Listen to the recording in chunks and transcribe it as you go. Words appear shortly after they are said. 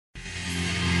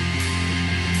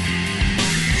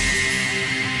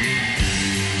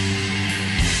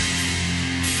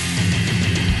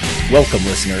Welcome,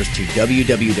 listeners, to www.ironradio.org,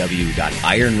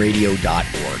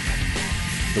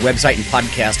 the website and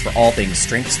podcast for all things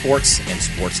strength sports and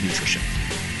sports nutrition.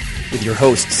 With your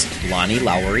hosts, Lonnie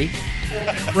Lowery.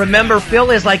 Remember,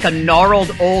 Phil is like a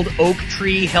gnarled old oak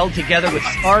tree held together with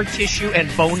scar tissue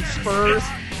and bone spurs.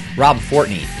 Rob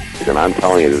Fortney. And I'm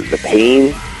telling you, the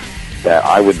pain that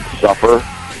I would suffer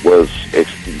was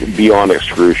beyond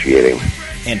excruciating.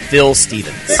 And Phil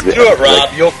Stevens. Do it,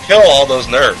 Rob. You'll kill all those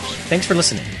nerves. Thanks for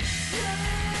listening.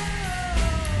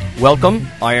 Welcome,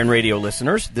 Iron Radio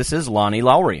listeners. This is Lonnie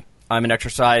Lowery. I'm an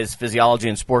exercise physiology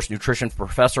and sports nutrition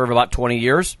professor of about 20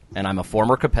 years, and I'm a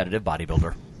former competitive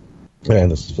bodybuilder.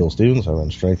 And this is Phil Stevens. I run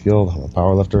Strength Field. I'm a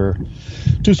power lifter.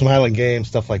 Do some Highland Games,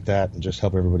 stuff like that, and just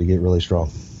help everybody get really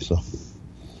strong. So,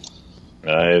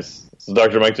 nice. This is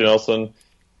Dr. Mike J. Nelson,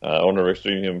 owner of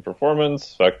Extreme Human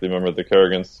Performance, faculty member at the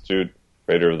Carrick Institute,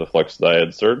 creator of the Flex Diet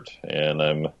Cert, and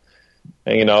I'm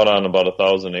hanging out on about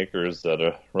 1,000 acres at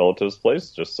a relative's place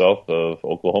just south of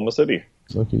Oklahoma City.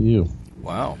 Look at you.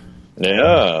 Wow.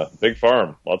 Yeah, big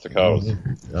farm, lots of cows.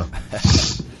 Yeah.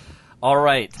 All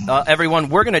right, everyone,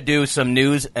 we're going to do some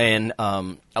news and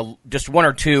just one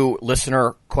or two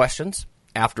listener questions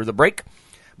after the break.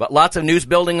 But lots of news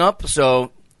building up,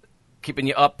 so keeping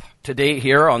you up to date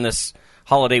here on this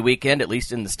holiday weekend, at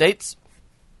least in the States.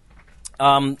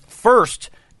 First,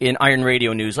 in Iron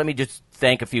Radio news, let me just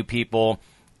thank a few people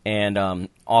and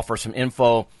offer some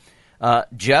info.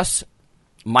 Jess,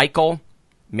 Michael,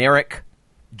 Merrick,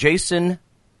 Jason,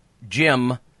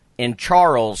 Jim, and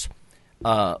Charles,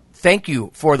 thank you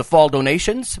for the fall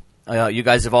donations. You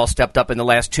guys have all stepped up in the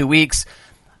last 2 weeks.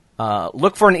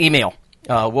 Look for an email.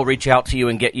 We'll reach out to you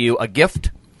and get you a gift,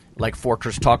 like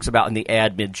Fortress talks about in the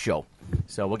ad mid-show.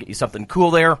 So we'll get you something cool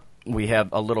there. We have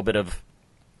a little bit of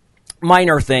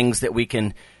minor things that we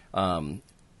can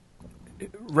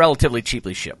relatively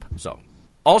cheaply ship. So,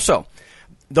 also,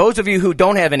 those of you who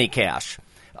don't have any cash,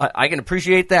 I can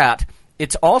appreciate that.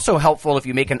 It's also helpful if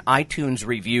you make an iTunes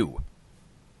review.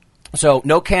 So,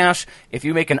 no cash. If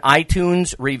you make an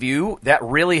iTunes review, that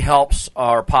really helps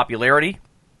our popularity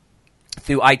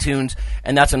through iTunes,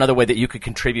 and that's another way that you could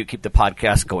contribute, keep the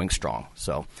podcast going strong.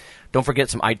 So, don't forget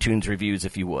some iTunes reviews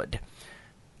if you would.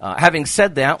 Having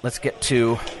said that, let's get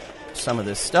to some of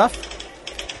this stuff.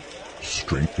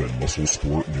 Strength and muscle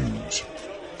sport news.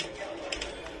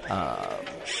 A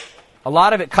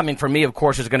lot of it coming from me, of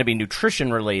course, is going to be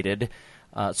nutrition related.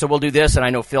 So we'll do this, and I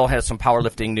know Phil has some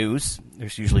powerlifting news.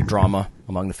 There's usually drama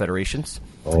among the federations.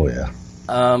 Oh, yeah.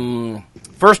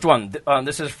 First one,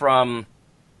 this is from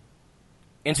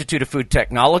Institute of Food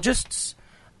Technologists.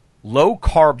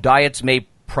 Low-carb diets may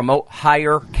promote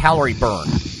higher calorie burn.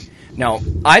 Now,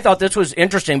 I thought this was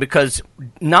interesting because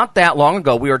not that long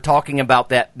ago we were talking about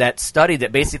that study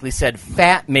that basically said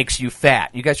fat makes you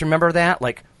fat. You guys remember that?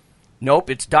 Like, nope,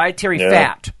 it's dietary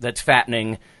fat that's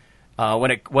fattening.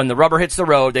 When the rubber hits the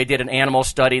road, they did an animal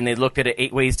study and they looked at it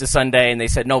 8 ways to Sunday and they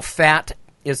said, no, fat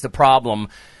is the problem.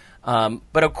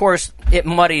 But, of course, it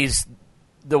muddies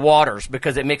the waters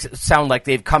because it makes it sound like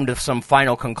they've come to some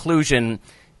final conclusion.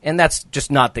 And that's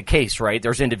just not the case, right?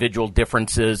 There's individual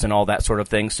differences and all that sort of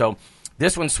thing. So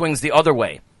this one swings the other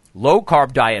way.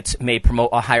 Low-carb diets may promote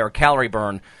a higher calorie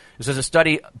burn. This is a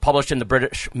study published in the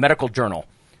British Medical Journal.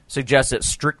 Suggests that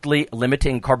strictly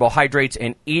limiting carbohydrates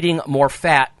and eating more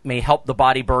fat may help the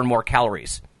body burn more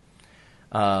calories.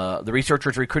 The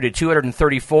researchers recruited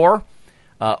 234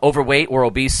 overweight or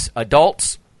obese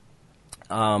adults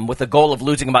with the goal of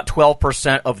losing about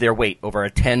 12% of their weight over a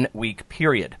 10-week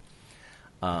period.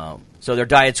 So their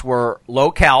diets were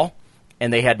low-cal,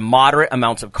 and they had moderate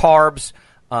amounts of carbs.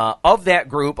 Of that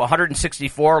group,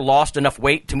 164 lost enough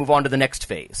weight to move on to the next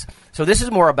phase. So this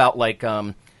is more about like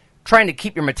trying to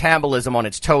keep your metabolism on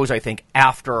its toes, I think,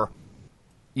 after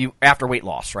weight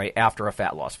loss, right? After a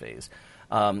fat loss phase.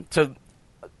 So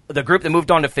the group that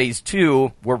moved on to phase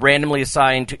 2 were randomly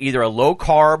assigned to either a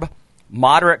low-carb,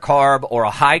 moderate-carb, or a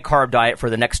high-carb diet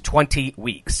for the next 20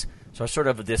 weeks. So sort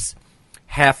of this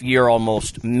half-year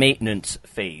almost maintenance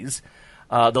phase.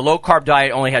 The low-carb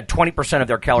diet only had 20% of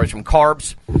their calories from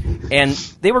carbs, and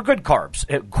they were good carbs,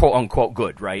 quote-unquote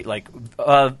good, right? Like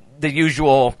the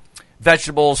usual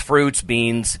vegetables, fruits,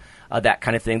 beans, that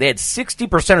kind of thing. They had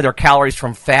 60% of their calories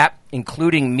from fat,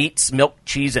 including meats, milk,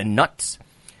 cheese, and nuts.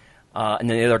 And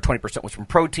then the other 20% was from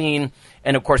protein.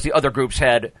 And, of course, the other groups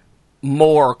had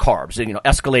more carbs,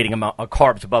 escalating amount of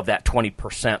carbs above that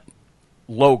 20%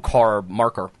 low-carb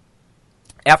marker.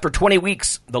 After 20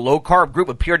 weeks, the low-carb group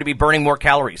appeared to be burning more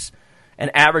calories,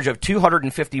 an average of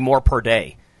 250 more per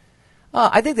day.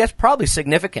 I think that's probably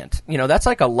significant. That's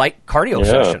like a light cardio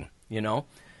session,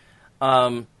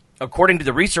 According to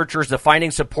the researchers, the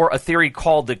findings support a theory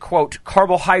called the, quote,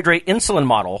 carbohydrate insulin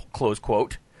model, close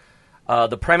quote.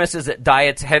 The premise is that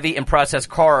diets heavy in processed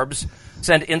carbs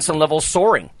send insulin levels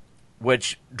soaring,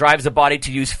 which drives the body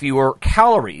to use fewer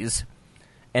calories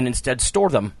and instead store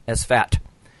them as fat.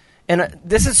 And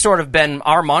this has sort of been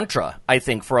our mantra, I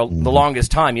think, for the longest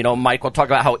time. You know, Mike will talk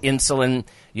about how insulin,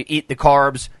 you eat the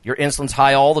carbs, your insulin's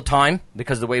high all the time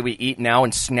because of the way we eat now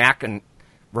and snack and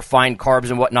refined carbs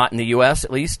and whatnot in the U.S.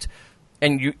 at least.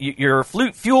 And your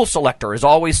fuel selector is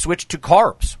always switched to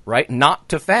carbs, right? Not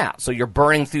to fat. So you're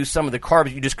burning through some of the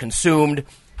carbs you just consumed.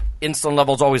 Insulin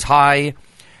level's always high.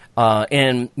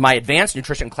 In my advanced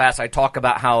nutrition class, I talk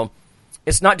about how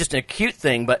it's not just an acute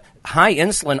thing, but high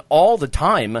insulin all the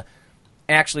time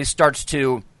actually starts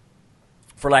to,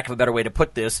 for lack of a better way to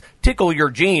put this, tickle your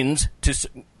genes to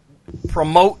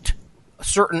promote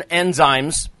certain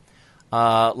enzymes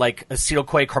like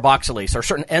acetyl-CoA carboxylase, or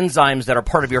certain enzymes that are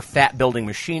part of your fat-building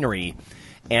machinery.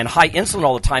 And high insulin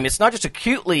all the time, it's not just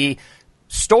acutely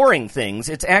storing things,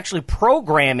 it's actually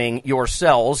programming your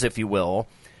cells, if you will,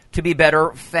 to be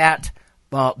better fat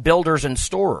builders and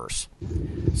storers.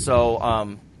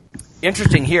 So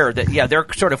interesting here that, yeah,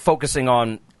 they're sort of focusing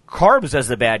on carbs as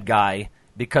the bad guy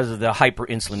because of the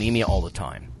hyperinsulinemia all the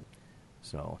time.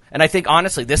 So, and I think,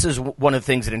 honestly, this is one of the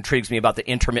things that intrigues me about the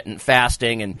intermittent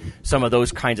fasting and some of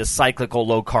those kinds of cyclical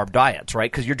low-carb diets, right?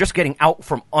 Because you're just getting out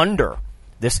from under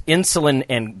this insulin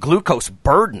and glucose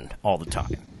burden all the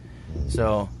time.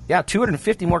 So, yeah,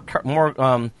 250 more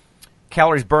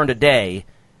calories burned a day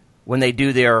when they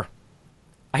do their,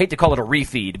 I hate to call it a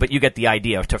refeed, but you get the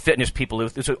idea. To fitness people,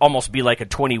 this would almost be like a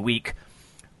 20-week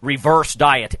reverse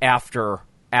diet after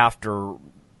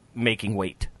making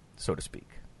weight, so to speak.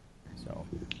 So,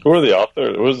 who are the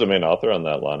author? Who was the main author on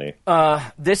that, Lonnie?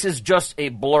 This is just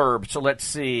a blurb. So let's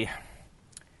see.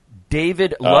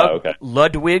 David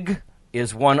Ludwig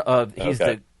is one of. He's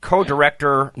the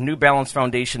co-director, New Balance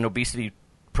Foundation Obesity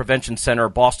Prevention Center,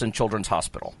 Boston Children's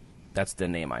Hospital. That's the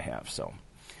name I have. So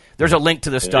there's a link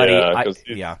to the study.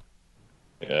 Yeah,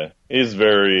 he's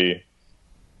very.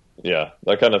 Yeah,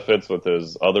 that kind of fits with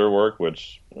his other work,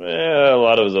 which a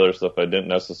lot of his other stuff I didn't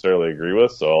necessarily agree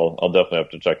with, so I'll definitely have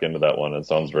to check into that one. It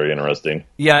sounds very interesting.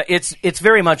 Yeah, it's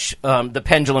very much the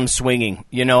pendulum swinging.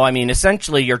 You know, I mean,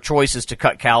 essentially your choices to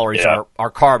cut calories are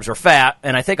carbs or fat,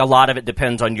 and I think a lot of it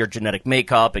depends on your genetic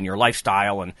makeup and your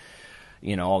lifestyle and,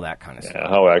 you know, all that kind of stuff.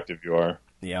 How active you are.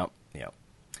 Yeah.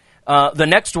 The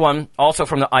next one, also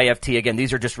from the IFT, again,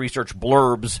 these are just research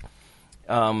blurbs.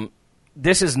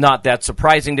 This is not that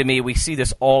surprising to me. We see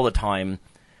this all the time.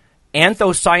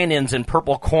 Anthocyanins in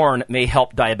purple corn may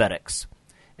help diabetics.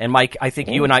 And, Mike, I think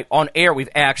you and I, on air, we've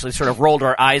actually sort of rolled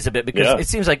our eyes a bit because it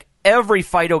seems like every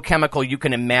phytochemical you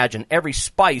can imagine, every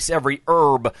spice, every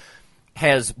herb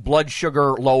has blood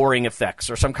sugar lowering effects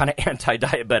or some kind of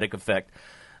anti-diabetic effect.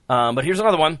 But here's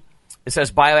another one. It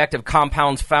says bioactive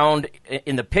compounds found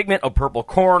in the pigment of purple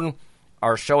corn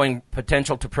are showing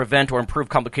potential to prevent or improve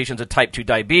complications of type 2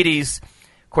 diabetes.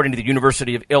 According to the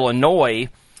University of Illinois,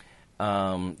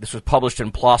 this was published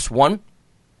in PLOS One.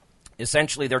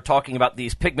 Essentially, they're talking about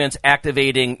these pigments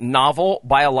activating novel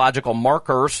biological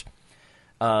markers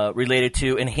related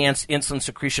to enhanced insulin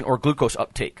secretion or glucose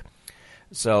uptake.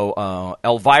 So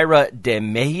Elvira de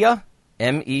Mejia,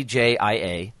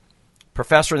 M-E-J-I-A,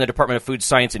 professor in the Department of Food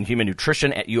Science and Human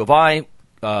Nutrition at U of I,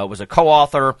 was a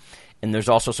co-author. And there's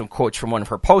also some quotes from one of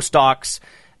her postdocs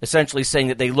essentially saying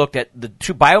that they looked at the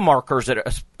two biomarkers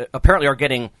that apparently are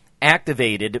getting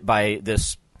activated by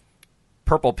this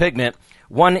purple pigment.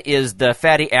 One is the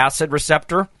fatty acid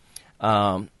receptor.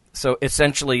 So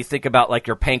essentially think about like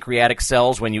your pancreatic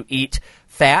cells. When you eat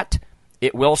fat,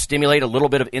 it will stimulate a little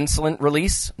bit of insulin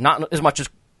release, not as much as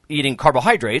eating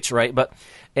carbohydrates, right?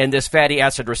 And this fatty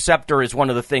acid receptor is one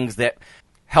of the things that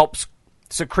helps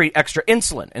secrete extra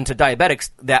insulin. And to diabetics,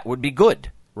 that would be good,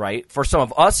 right? For some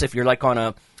of us, if you're like on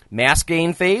a mass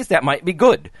gain phase, that might be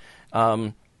good.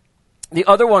 The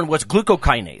other one was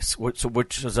glucokinase,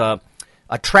 which is a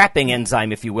trapping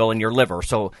enzyme, if you will, in your liver.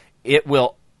 So it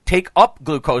will take up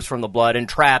glucose from the blood and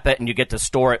trap it, and you get to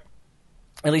store it,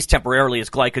 at least temporarily, as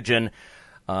glycogen.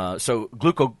 So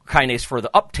glucokinase for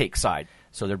the uptake side.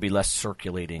 So there'd be less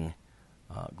circulating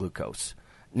glucose.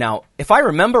 Now, if I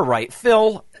remember right,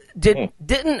 Phil,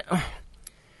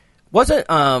 wasn't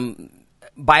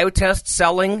Biotest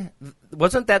selling?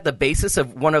 Wasn't that the basis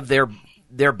of one of their big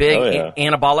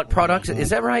anabolic products?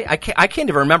 Is that right? I can't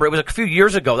even remember. It was a few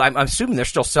years ago. I'm assuming they're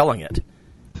still selling it.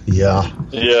 Yeah.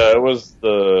 Yeah, it was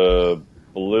the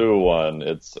blue one.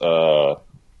 It's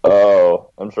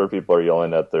I'm sure people are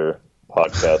yelling at their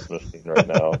podcast machine right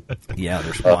now. Yeah,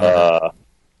 they're spawning.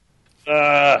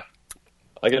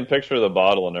 I can picture the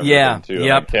bottle and everything too.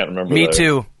 Yep. I can't remember. Me the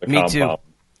too.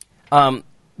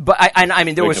 But I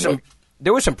mean,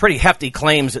 there was some pretty hefty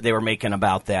claims that they were making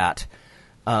about that,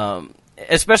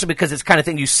 especially because it's the kind of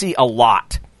thing you see a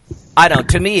lot. I don't.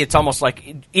 To me, it's almost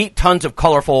like eat tons of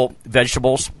colorful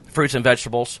vegetables, fruits and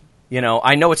vegetables.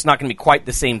 I know it's not going to be quite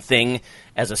the same thing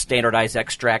as a standardized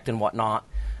extract and whatnot,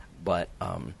 but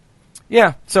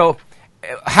yeah. So,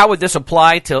 how would this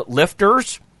apply to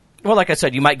lifters? Well, like I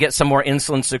said, you might get some more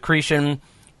insulin secretion.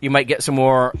 You might get some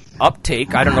more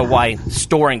uptake. I don't know why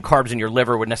storing carbs in your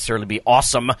liver would necessarily be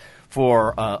awesome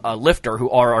for a lifter who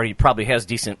already probably has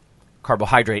decent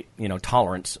carbohydrate,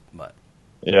 tolerance. But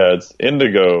yeah, it's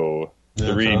Indigo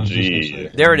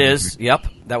 3G. There it is. Yep,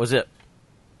 that was it.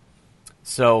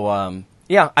 So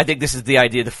yeah, I think this is the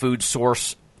idea, the food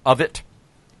source of it.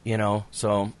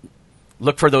 So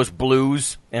look for those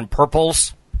blues and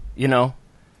purples.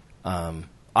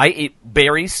 I eat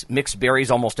berries, mixed berries,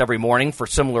 almost every morning for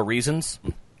similar reasons.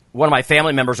 One of my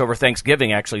family members over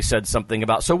Thanksgiving actually said something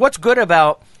about, so what's good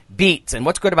about beets and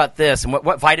what's good about this and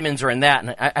what vitamins are in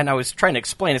that? And I was trying to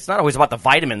explain, it's not always about the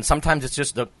vitamins. Sometimes it's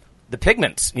just the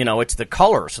pigments, it's the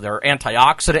colors. So they're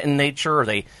antioxidant in nature, or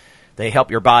they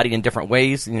help your body in different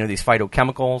ways, these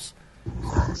phytochemicals.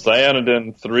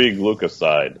 Cyanidin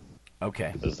 3-glucoside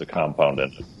is the compound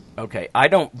in it. Okay, I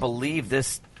don't believe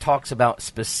this talks about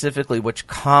specifically which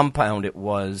compound it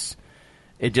was.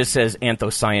 It just says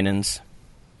anthocyanins.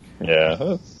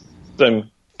 Yeah,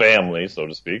 same family, so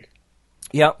to speak.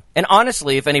 Yeah, and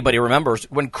honestly, if anybody remembers,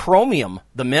 when chromium,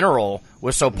 the mineral,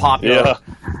 was so popular,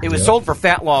 it was sold for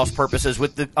fat loss purposes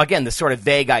with, this sort of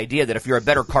vague idea that if you're a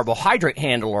better carbohydrate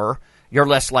handler, you're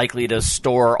less likely to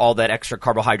store all that extra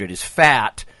carbohydrate as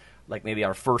fat, like maybe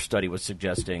our first study was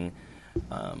suggesting.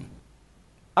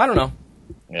 I don't know.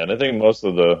 Yeah, and I think most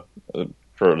of the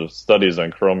studies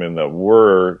on chromium that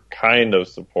were kind of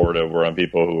supportive were on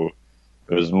people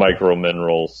whose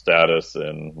micromineral status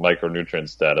and micronutrient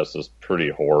status is pretty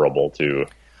horrible too.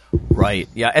 Right.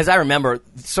 Yeah. As I remember,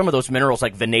 some of those minerals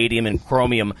like vanadium and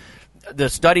chromium, the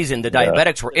studies in the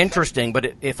diabetics were interesting,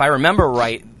 but if I remember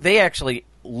right, they actually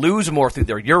lose more through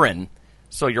their urine,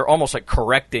 so you're almost like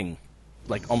correcting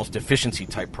almost deficiency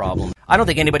type problem. I don't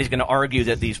think anybody's going to argue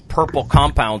that these purple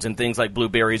compounds in things like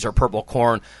blueberries or purple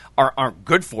corn aren't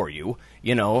good for you.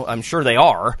 I'm sure they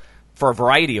are for a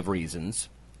variety of reasons.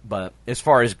 But as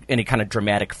far as any kind of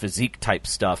dramatic physique type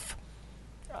stuff,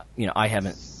 I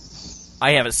haven't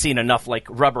seen enough like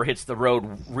rubber hits the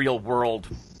road, real world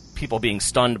people being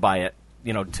stunned by it,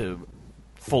 to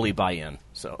fully buy in.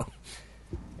 So,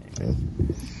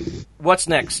 what's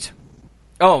next?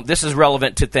 Oh, this is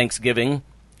relevant to Thanksgiving,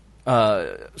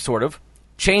 sort of.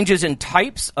 Changes in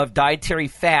types of dietary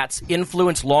fats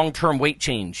influence long-term weight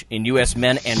change in U.S.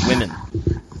 men and women.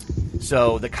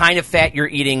 So the kind of fat you're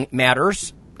eating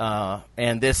matters,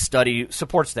 and this study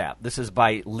supports that. This is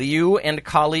by Liu and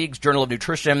colleagues, Journal of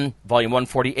Nutrition, Volume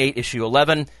 148, Issue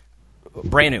 11.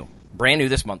 Brand new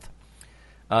this month.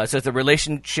 It says the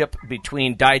relationship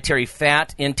between dietary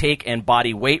fat intake and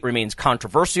body weight remains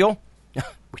controversial.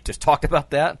 We just talked about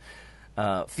that.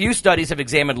 Few studies have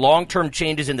examined long-term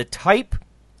changes in the type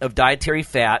of dietary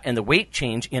fat and the weight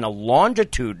change in a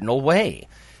longitudinal way.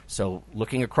 So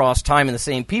looking across time in the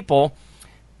same people,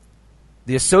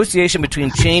 the association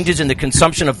between changes in the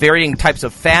consumption of varying types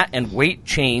of fat and weight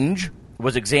change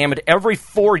was examined every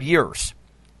 4 years.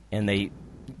 And they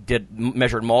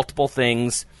measured multiple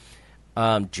things.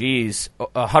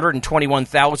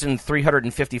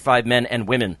 121,355 men and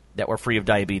women that were free of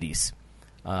diabetes.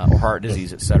 Or heart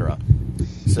disease, etc.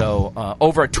 So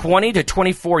over a 20 to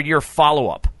 24-year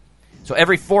follow-up. So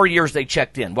every 4 years they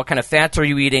checked in. What kind of fats are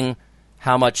you eating?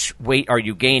 How much weight are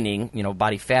you gaining?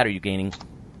 Body fat are you gaining?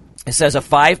 It says a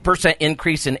 5%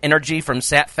 increase in energy from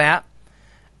sat fat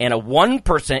and a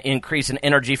 1% increase in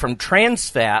energy from trans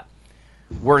fat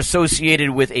were associated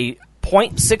with a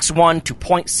 0.61 to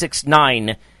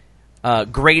 0.69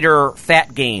 greater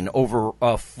fat gain over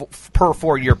per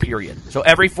 4 year period. So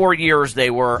every 4 years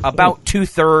they were about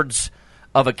 2/3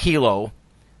 of a kilo,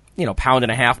 pound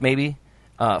and a half maybe,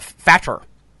 fatter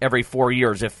every 4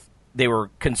 years if they were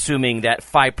consuming that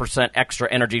 5%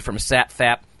 extra energy from sat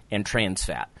fat and trans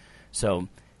fat. So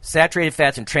saturated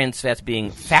fats and trans fats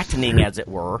being fattening, as it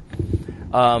were.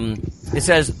 It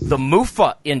says the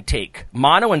MUFA intake,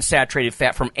 monounsaturated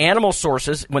fat from animal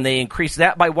sources, when they increased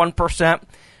that by 1%,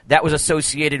 that was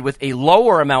associated with a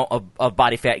lower amount of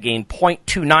body fat gain,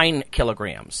 0.29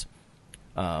 kilograms.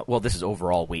 This is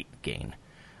overall weight gain.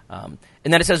 And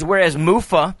then it says, whereas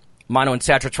MUFA,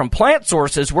 monounsaturates from plant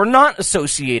sources, were not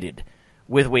associated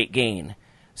with weight gain.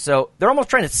 So they're almost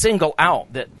trying to single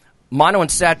out that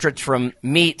monounsaturates from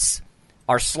meats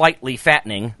are slightly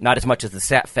fattening, not as much as the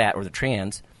sat fat or the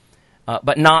trans,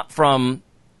 but not from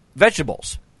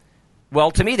vegetables.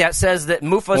 Well, to me, that says that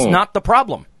MUFA's not the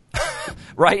problem,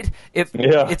 right? It's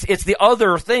the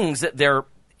other things that they're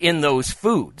in those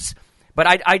foods. But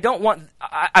I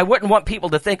wouldn't want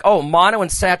people to think, oh,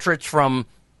 monounsaturates from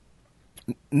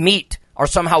meat are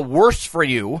somehow worse for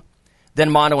you than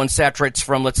monounsaturates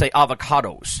from, let's say,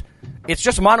 avocados. It's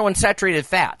just monounsaturated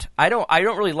fat. I don't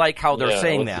really like how they're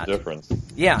saying that. The difference?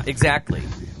 Yeah, exactly.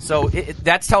 So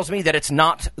that tells me that it's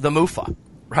not the MUFA,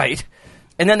 right?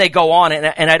 And then they go on,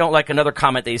 and I don't like another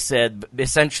comment they said,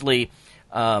 essentially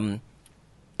a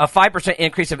 5%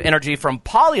 increase of energy from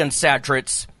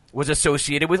polyunsaturates was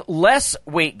associated with less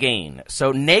weight gain,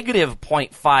 so negative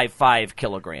 0.55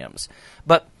 kilograms.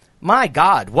 But my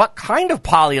God, what kind of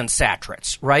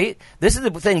polyunsaturates, right? This is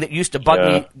the thing that used to bug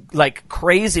me like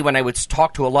crazy when I would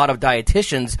talk to a lot of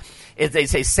dietitians, is they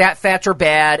say sat fats are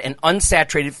bad and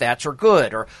unsaturated fats are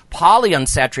good, or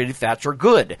polyunsaturated fats are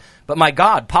good. But my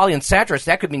God, polyunsaturates,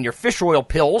 that could mean your fish oil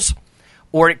pills,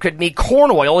 or it could mean corn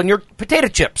oil in your potato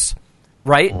chips,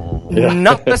 right?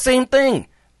 Not the same thing.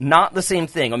 Not the same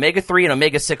thing. Omega-3 and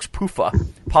omega-6 PUFA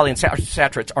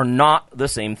polyunsaturates are not the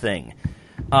same thing.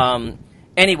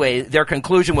 Anyway, their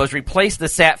conclusion was replace the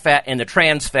sat fat and the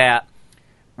trans fat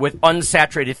with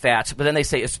unsaturated fats, but then they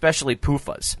say especially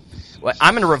PUFAs. Well,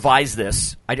 I'm going to revise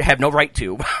this. I have no right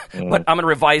to, but I'm going to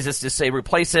revise this to say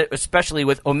replace it especially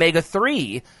with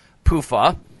omega-3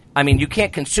 PUFA. I mean, you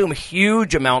can't consume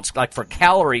huge amounts like for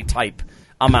calorie type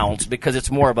amounts because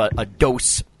it's more of a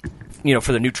dose,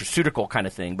 for the nutraceutical kind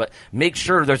of thing. But make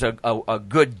sure there's a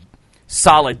good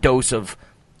solid dose of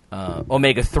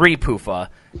omega-3 PUFA,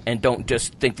 and don't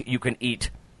just think that you can eat,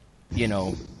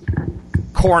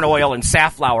 corn oil and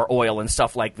safflower oil and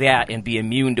stuff like that and be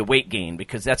immune to weight gain,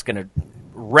 because that's going to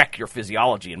wreck your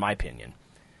physiology, in my opinion.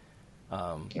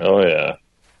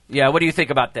 Yeah, what do you think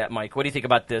about that, Mike? What do you think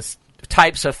about this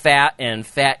types of fat and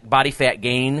body fat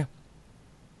gain?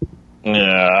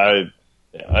 Yeah,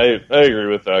 I agree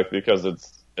with that, because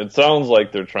it sounds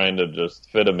like they're trying to just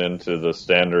fit them into the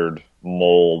standard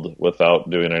mold without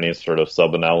doing any sort of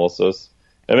sub-analysis.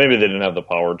 And maybe they didn't have the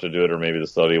power to do it, or maybe the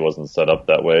study wasn't set up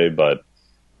that way. But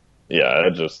yeah,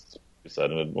 it just said,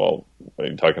 well, are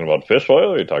you talking about fish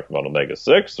oil? Are you talking about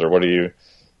omega-6? Or what are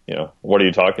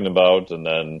you talking about? And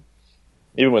then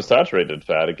even with saturated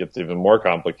fat, it gets even more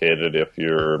complicated if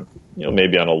you're,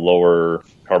 maybe on a lower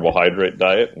carbohydrate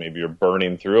diet. Maybe you're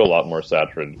burning through a lot more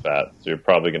saturated fat. So you're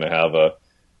probably going to have a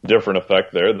different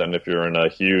effect there than if you're in a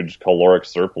huge caloric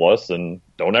surplus and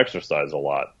don't exercise a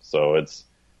lot. So it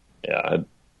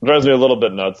drives me a little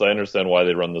bit nuts. I understand why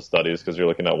they run the studies, because you're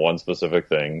looking at one specific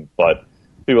thing, but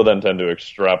people then tend to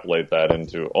extrapolate that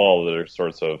into all other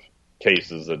sorts of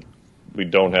cases that we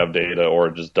don't have data, or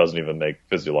it just doesn't even make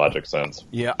physiologic sense.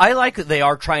 Yeah, I like that they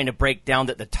are trying to break down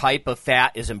that the type of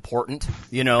fat is important,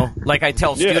 Like I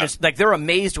tell students, like they're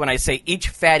amazed when I say each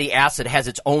fatty acid has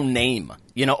its own name.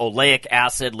 Oleic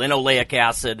acid, linoleic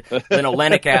acid,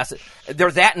 linolenic acid.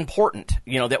 They're that important,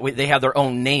 that they have their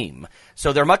own name.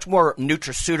 So they're much more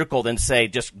nutraceutical than, say,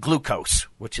 just glucose,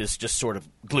 which is just sort of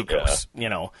glucose,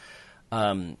 and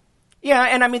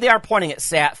I mean, they are pointing at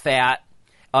sat fat.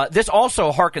 This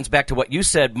also harkens back to what you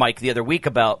said, Mike, the other week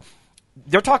about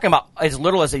they're talking about as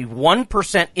little as a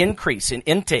 1% increase in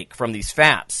intake from these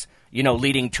fats,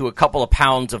 leading to a couple of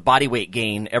pounds of body weight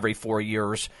gain every 4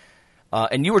 years.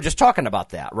 And you were just talking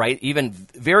about that, right? Even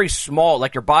very small,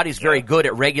 like your body's very good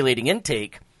at regulating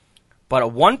intake, but a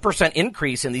 1%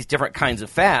 increase in these different kinds of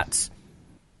fats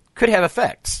could have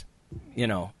effects,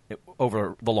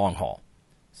 over the long haul.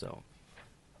 So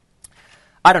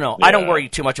I don't know. Yeah. I don't worry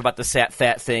too much about the sat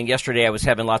fat thing. Yesterday I was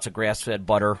having lots of grass-fed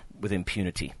butter with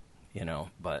impunity,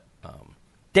 but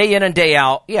day in and day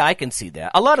out, yeah, I can see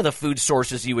that. A lot of the food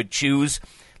sources you would choose,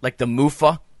 like the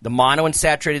MUFA, the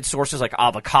monounsaturated sources like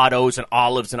avocados and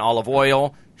olives and olive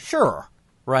oil, sure,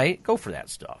 right? Go for that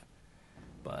stuff.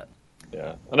 But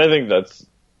yeah, and I think that's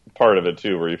part of it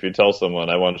too, where if you tell someone,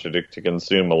 I want you to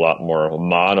consume a lot more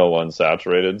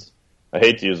monounsaturated, I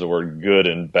hate to use the word good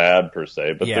and bad per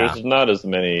se, but there's not as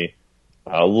many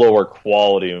lower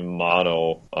quality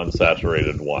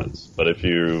monounsaturated ones. But if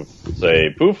you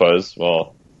say PUFAs,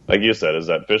 well, like you said, is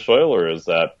that fish oil or is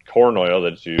that corn oil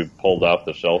that you pulled off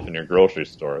the shelf in your grocery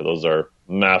store? Those are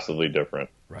massively different.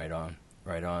 Right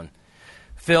on.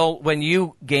 Phil, when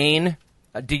you gain,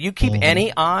 do you keep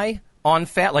any eye on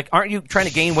fat? Like, aren't you trying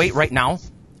to gain weight right now?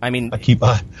 I mean, I keep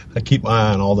my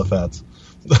eye on all the fats.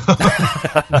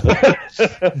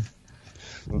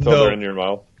 Until they're in your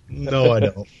mouth. No, I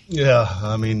don't. Yeah,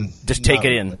 I mean, just take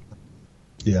it in.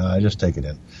 Yeah, I just take it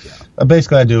in. Yeah.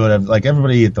 Basically, I do it like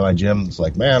everybody at my gym. It's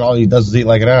like, man, all he does is eat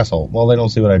like an asshole. Well, they don't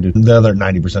see what I do the other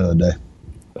 90% of the day.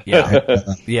 Yeah,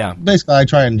 yeah. Basically, I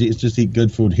try and just eat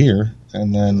good food here,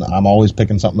 and then I'm always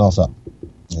picking something else up.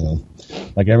 You know,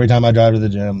 like every time I drive to the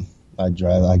gym, I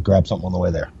grab something on the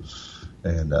way there,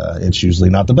 and it's usually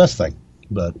not the best thing.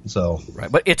 But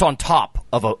it's on top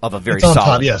of a very it's on solid.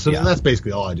 Top, yeah. So that's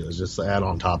basically all I do is just add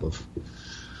on top of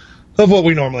what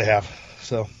we normally have.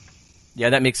 So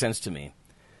yeah, that makes sense to me.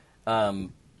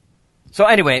 So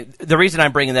anyway, the reason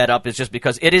I'm bringing that up is just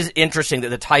because it is interesting that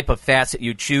the type of fats that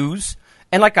you choose,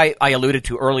 and like I alluded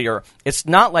to earlier, it's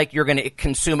not like you're going to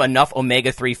consume enough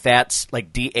omega-3 fats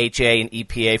like DHA and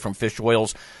EPA from fish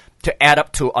oils to add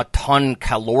up to a ton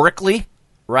calorically,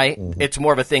 right? Mm-hmm. It's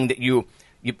more of a thing that you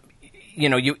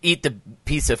eat the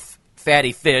piece of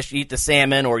fatty fish, you eat the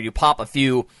salmon, or you pop a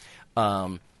few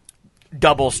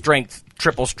double strength,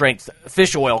 triple strength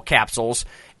fish oil capsules,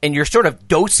 and you're sort of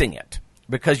dosing it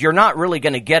because you're not really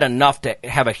going to get enough to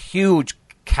have a huge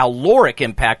caloric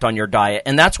impact on your diet.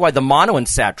 And that's why the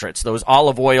monounsaturates, those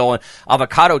olive oil and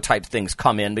avocado type things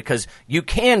come in, because you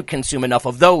can consume enough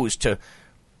of those to,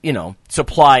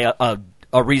 supply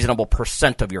a reasonable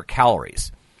percent of your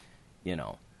calories,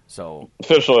 So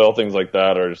fish oil, things like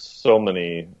that, are so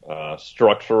many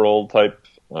structural type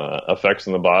effects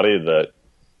in the body that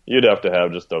you'd have to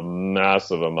have just a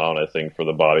massive amount, I think, for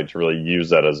the body to really use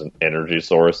that as an energy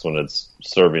source when it's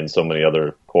serving so many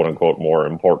other quote unquote more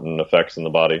important effects in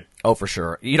the body. Oh, for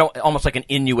sure. Almost like an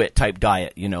Inuit type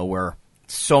diet, where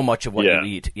so much of what you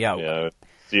eat. Yeah.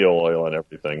 Seal oil and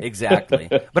everything. Exactly.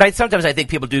 But sometimes I think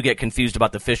people do get confused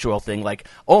about the fish oil thing, like,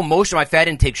 oh, most of my fat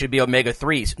intake should be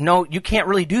omega-3s. No, you can't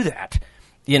really do that.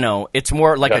 It's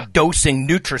more like a dosing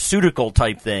nutraceutical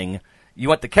type thing. You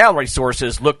want the calorie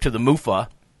sources, look to the MUFA.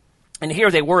 And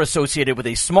here they were associated with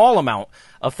a small amount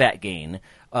of fat gain,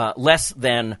 less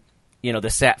than, the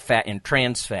sat fat and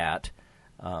trans fat.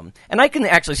 And I can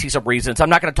actually see some reasons. I'm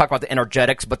not going to talk about the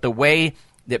energetics, but the way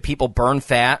that people burn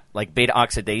fat, like beta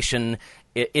oxidation,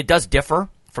 it does differ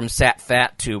from sat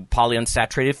fat to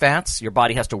polyunsaturated fats. Your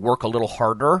body has to work a little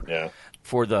harder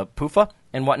for the PUFA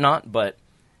and whatnot. But,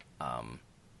 and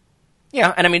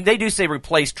I mean, they do say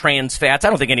replace trans fats. I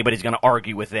don't think anybody's going to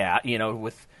argue with that,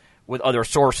 with other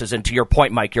sources. And to your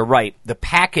point, Mike, you're right. The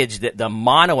package that the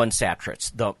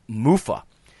monounsaturates, the MUFA,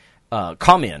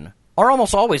 come in are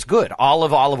almost always good.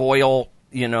 Olive oil,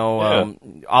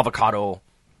 avocado,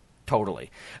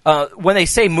 totally. When they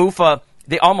say MUFA,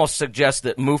 they almost suggest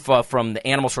that MUFA from the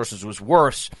animal sources was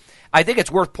worse. I think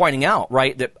it's worth pointing out,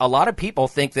 right, that a lot of people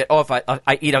think that, if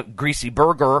I eat a greasy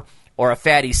burger or a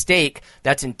fatty steak,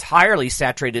 that's entirely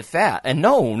saturated fat. And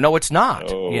no, it's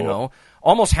not. Oh.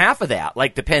 Almost half of that,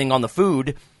 like depending on the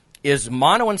food, is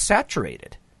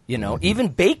monounsaturated. Even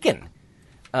bacon.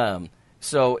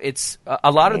 So it's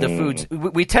a lot of the foods.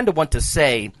 We tend to want to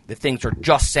say that things are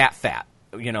just sat fat,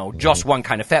 just one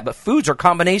kind of fat. But foods are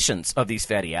combinations of these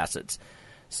fatty acids.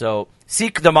 So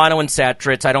seek the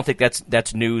monounsaturates. I don't think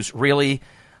that's news really.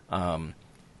 And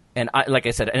like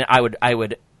I said, and I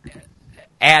would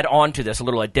add on to this a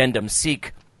little addendum.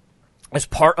 Seek as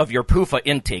part of your PUFA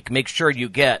intake. Make sure you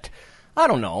get,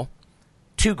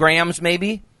 2 grams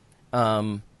maybe, 2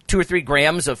 or 3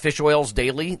 grams of fish oils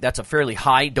daily. That's a fairly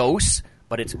high dose,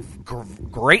 but it's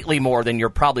greatly more than you're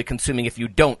probably consuming if you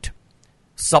don't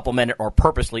supplement it or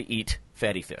purposely eat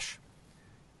fatty fish.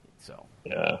 So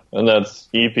yeah, and that's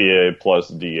EPA plus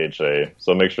DHA.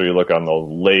 So make sure you look on the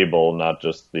label, not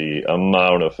just the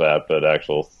amount of fat, but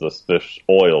the fish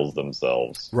oils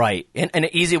themselves. Right, and an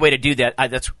easy way to do that.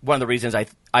 That's one of the reasons I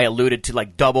alluded to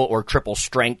like double or triple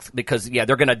strength, because they're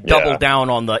going to double down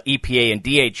on the EPA and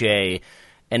DHA,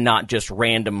 and not just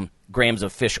random grams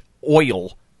of fish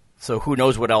oil. So who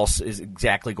knows what else is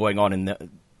exactly going on in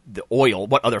the oil?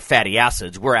 What other fatty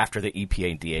acids? We're after the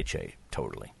EPA and DHA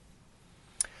totally.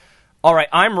 All right,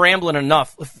 I'm rambling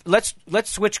enough. Let's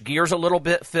switch gears a little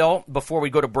bit, Phil, before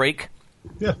we go to break.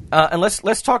 Yeah. And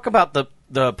let's talk about the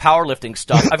powerlifting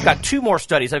stuff. I've got 2 more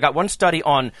studies. I've got one study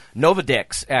on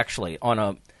Nolvadex, actually, on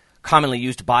a commonly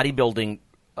used bodybuilding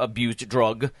abused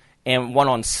drug, and one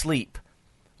on sleep.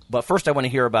 But first, I want to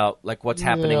hear about what's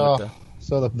happening with the.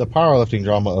 So the powerlifting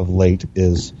drama of late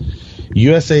is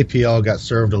USAPL got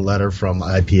served a letter from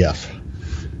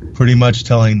IPF, pretty much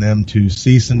telling them to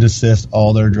cease and desist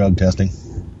all their drug testing.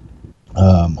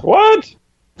 What?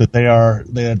 That they are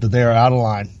out of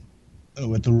line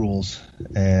with the rules,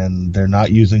 and they're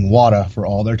not using WADA for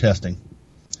all their testing.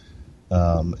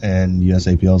 And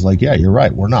USAPL is like, yeah, you're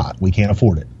right, we're not. We can't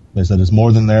afford it. They said it's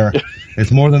more than their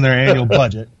annual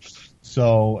budget.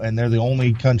 So, and they're the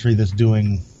only country that's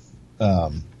doing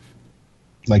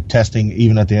like testing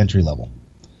even at the entry level.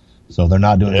 So they're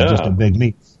not doing it just at big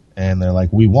meets. And they're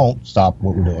like, we won't stop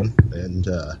what we're doing. And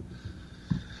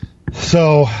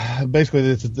so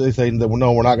basically they say that,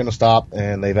 no, we're not going to stop.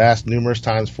 And they've asked numerous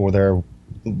times for their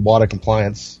WADA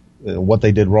compliance, what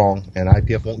they did wrong, and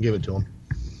IPF won't give it to them.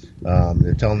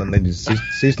 They're telling them they need to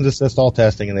cease and desist all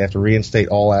testing, and they have to reinstate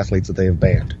all athletes that they have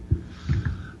banned.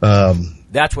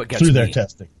 That's what gets through me. their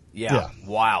testing. Yeah.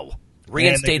 Wow.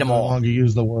 Reinstate them no all. No longer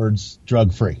use the words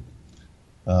drug-free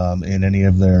in any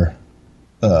of their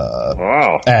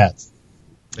ads.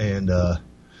 And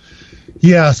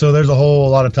so there's a whole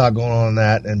lot of talk going on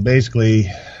that, and basically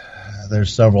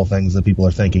there's several things that people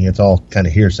are thinking. It's all kind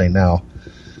of hearsay now,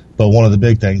 but one of the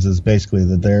big things is basically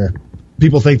that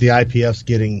people think the IPF's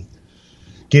getting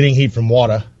heat from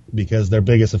WADA because their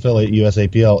biggest affiliate,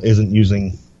 USAPL, isn't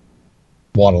using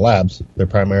WADA labs. They're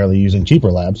primarily using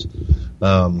cheaper labs.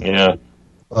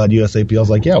 USAPL's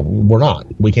like, we're not.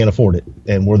 We can't afford it.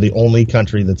 And we're the only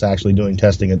country that's actually doing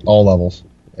testing at all levels.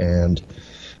 And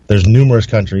there's numerous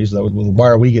countries. Why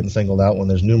are we getting singled out when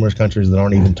there's numerous countries that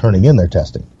aren't even turning in their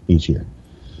testing each year?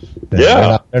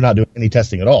 They're not doing any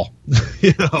testing at all.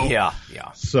 You know? Yeah.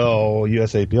 So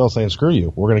USAPL is saying, screw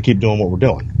you. We're going to keep doing what we're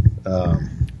doing.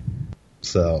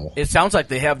 So it sounds like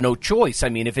they have no choice. I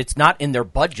mean, if it's not in their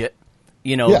budget,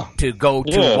 to go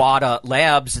to WADA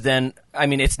labs, then, I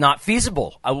mean, it's not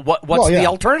feasible. What's the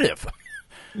alternative?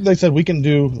 They said we can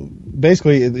do,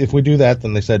 basically, if we do that,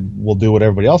 then they said we'll do what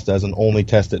everybody else does and only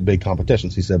test at big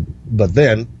competitions. He said, but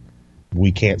then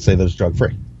we can't say that it's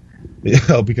drug-free.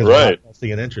 Because we're not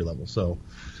testing at entry level. So,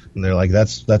 and they're like,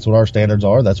 that's what our standards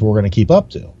are. That's what we're going to keep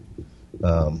up to.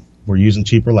 We're using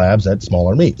cheaper labs at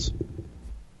smaller meets.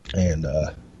 And,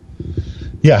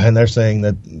 and they're saying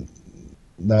that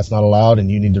that's not allowed, and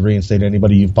you need to reinstate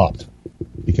anybody you've popped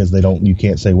because you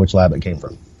can't say which lab it came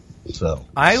from. So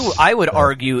I would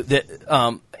argue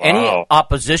that any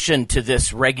opposition to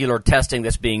this regular testing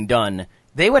that's being done,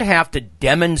 they would have to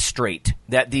demonstrate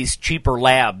that these cheaper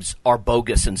labs are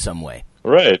bogus in some way.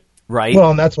 Right. Well,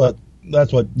 and that's what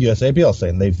USAPL is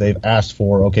saying. They've asked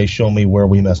for, okay, show me where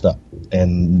we messed up,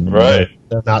 and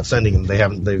they're not sending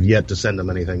them. They've yet to send them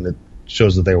anything that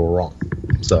shows that they were wrong.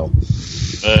 So.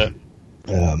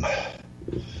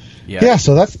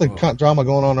 So that's the drama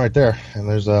going on right there, and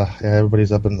there's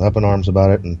everybody's up in arms about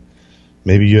it, and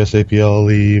maybe USAPL will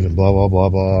leave, and blah blah blah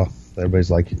blah.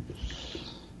 Everybody's like,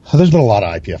 there's been a lot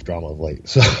of IPF drama of late,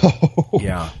 so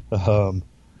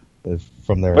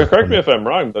from there. But correct me if I'm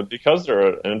wrong, but because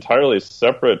they're an entirely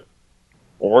separate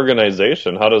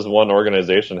organization, how does one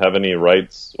organization have any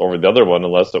rights over the other one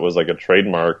unless it was like a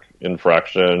trademark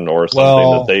infraction or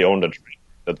something that they owned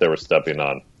that they were stepping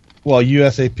on? Well,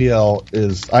 USAPL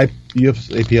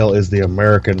is the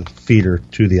American feeder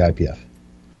to the IPF.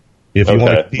 If you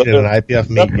want to compete in an IPF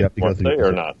meet, you have to go through.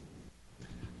 Or not?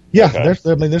 Yeah,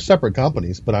 they're separate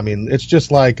companies, but I mean, it's just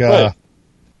like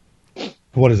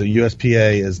what is it?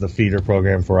 USPA is the feeder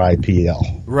program for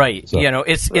IPL. Right. So,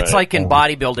 it's like in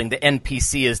bodybuilding, the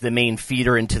NPC is the main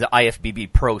feeder into the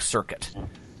IFBB Pro circuit.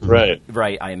 Right.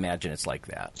 Right. I imagine it's like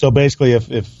that. So basically,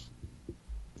 if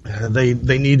they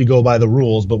need to go by the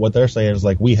rules, but what they're saying is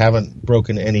like we haven't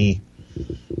broken any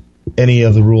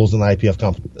of the rules in the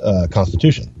IPF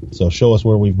constitution. So show us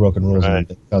where we've broken rules in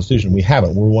the constitution. We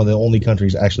haven't. We're one of the only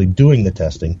countries actually doing the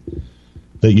testing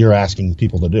that you're asking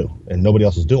people to do, and nobody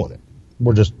else is doing it.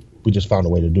 We just found a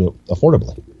way to do it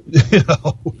affordably.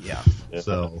 Yeah.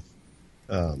 So,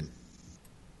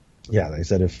 they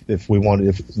said if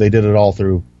they did it all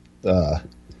through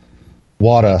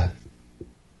WADA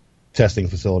testing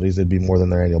facilities, it'd be more than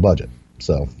their annual budget.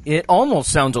 So it almost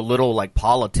sounds a little like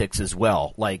politics as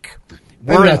well. Like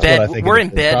we're in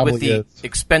bed with the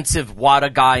expensive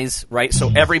WADA guys, right?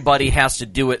 So everybody has to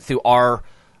do it through our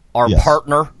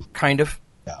partner, kind of.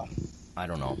 Yeah. I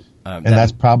don't know. And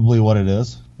that's probably what it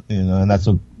is. And that's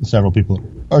what several people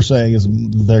are saying is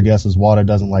their guess is WADA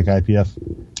doesn't like IPF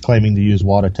claiming to use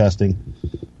WADA testing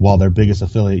while their biggest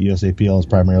affiliate, USAPL, is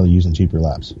primarily using cheaper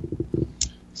labs.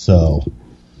 So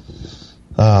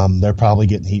they're probably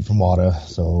getting heat from WADA.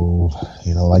 So,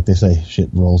 like they say, shit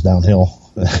rolls downhill.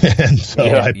 And so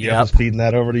IPF is feeding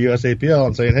that over to USAPL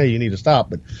and saying, hey, you need to stop.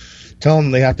 But tell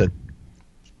them they have to,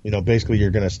 basically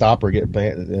you're going to stop or get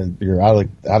banned and you're out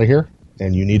of here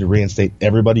and you need to reinstate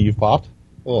everybody you've popped.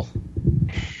 Well,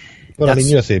 but I mean,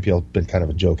 USAPL has been kind of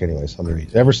a joke anyways. I mean,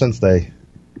 ever since the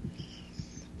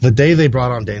day they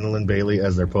brought on Dana Lynn Bailey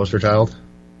as their poster child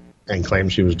and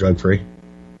claimed she was drug-free,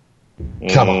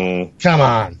 come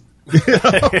on.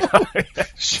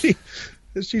 She's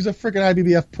a freaking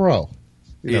IBBF pro.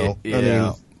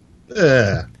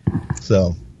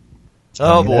 So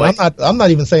Oh, boy. I'm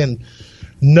not even saying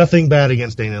nothing bad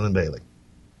against Dana Lynn Bailey.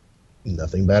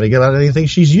 Nothing bad about anything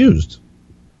she's used.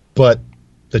 But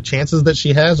the chances that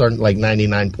she has are like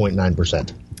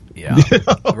 99.9%. Yeah.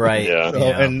 Right. Yeah. So,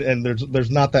 and there's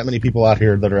not that many people out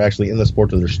here that are actually in the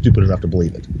sport that are stupid enough to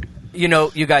believe it. You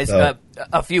know, you guys,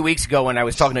 a few weeks ago when I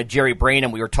was talking to Jerry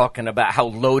Branham, we were talking about how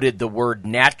loaded the word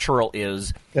natural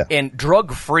is. Yeah. And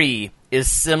drug-free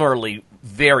is similarly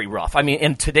very rough. I mean,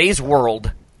 in today's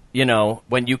world, you know,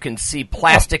 when you can see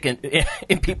plastic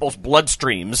in people's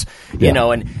bloodstreams, you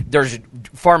know, and there's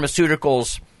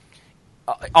pharmaceuticals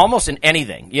almost in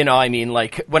anything. You know, I mean,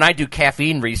 like when I do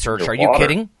caffeine research, are you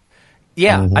kidding?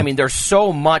 Yeah, Mm-hmm. I mean, there's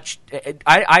so much.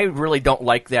 I really don't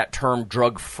like that term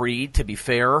drug-free, to be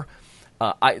fair.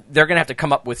 They're going to have to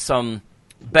come up with some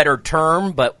better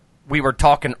term, but we were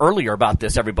talking earlier about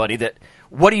this, everybody, that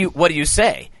what do you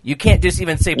say? You can't just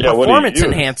even say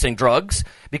performance-enhancing drugs,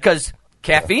 because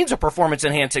caffeine's a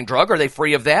performance-enhancing drug. Are they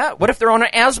free of that? What if they're on an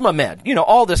asthma med? You know,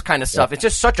 all this kind of stuff. It's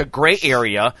just such a gray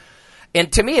area.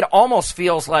 And to me, it almost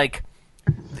feels like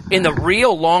in the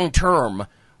real long term,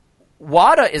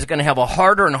 WADA is going to have a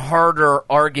harder and harder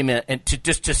argument and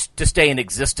to stay in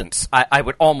existence, I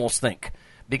would almost think,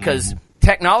 because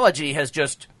technology has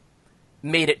just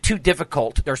made it too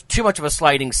difficult. There's too much of a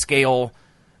sliding scale.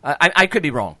 I could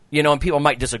be wrong, you know, and people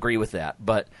might disagree with that.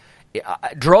 But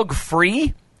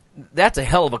drug-free, that's a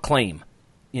hell of a claim,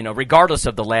 you know, regardless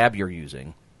of the lab you're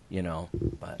using, you know.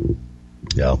 But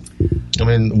yeah. I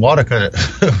mean, WADA kind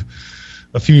of,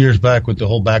 a few years back with the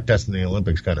whole back test in the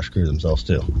Olympics, kind of screwed themselves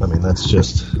too. I mean, that's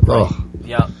just,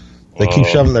 yeah. They keep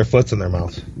shoving their foots in their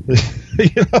mouths.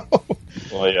 You know?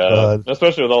 Well, yeah,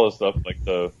 especially with all this stuff, like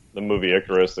the movie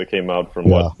Icarus that came out from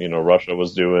what, you know, Russia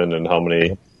was doing and how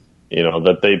many, you know,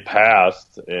 that they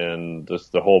passed, and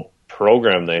just the whole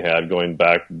program they had going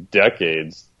back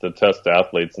decades to test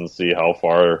athletes and see how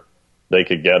far they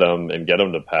could get them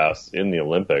to pass in the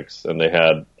Olympics. And they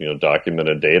had, you know,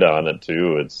 documented data on it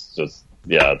too. It's just,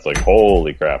 it's like,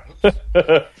 holy crap.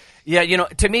 Yeah, you know,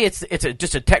 to me, it's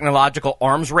just a technological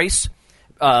arms race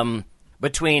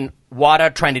between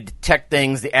WADA trying to detect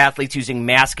things, the athletes using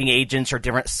masking agents or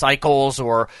different cycles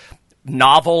or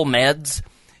novel meds,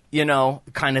 you know,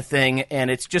 kind of thing,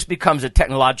 and it just becomes a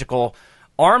technological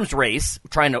arms race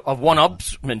of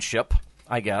one-upsmanship,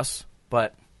 I guess.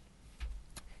 But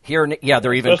here,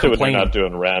 they're even especially complaining. when you're not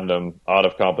doing random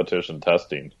out-of-competition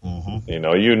testing.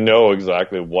 You know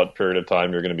exactly what period of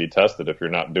time you're going to be tested if you're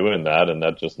not doing that, and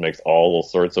that just makes all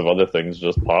sorts of other things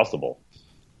just possible.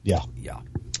 Yeah. Yeah.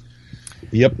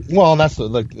 Yep. Well, and that's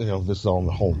like, you know, this is on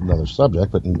a whole another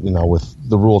subject, but, you know, with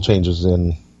the rule changes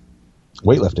in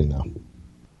weightlifting now,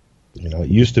 you know, it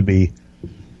used to be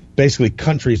basically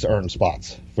countries earn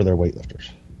spots for their weightlifters.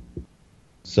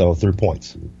 So through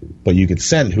points, but you could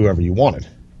send whoever you wanted.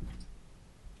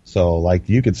 So like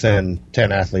you could send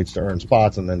 10 athletes to earn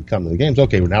spots and then come to the games.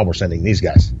 Okay, well now we're sending these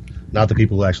guys, not the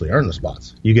people who actually earn the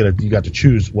spots. You got to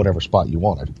choose whatever spot you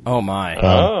wanted. Oh my!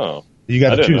 You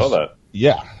got to choose. I didn't know that.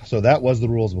 Yeah, so that was the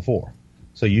rules before.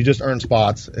 So you just earned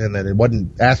spots, and then it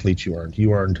wasn't athletes you earned.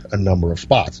 You earned a number of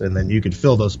spots, and then you could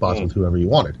fill those spots with whoever you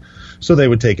wanted. So they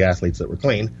would take athletes that were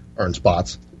clean, earn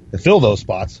spots, and fill those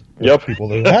spots with people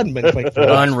who hadn't been clean for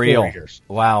Unreal. 4 years.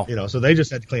 Wow. You know, so they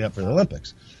just had to clean up for the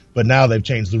Olympics. But now they've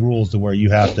changed the rules to where you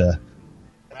have to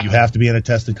be in a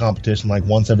tested competition like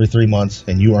once every 3 months,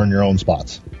 and you earn your own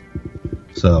spots.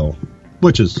 So,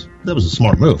 that was a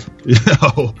smart move. You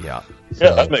know? Yeah.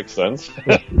 Yeah, that makes sense.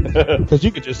 Because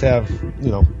you could just have,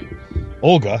 you know,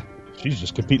 Olga, she's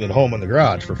just competing at home in the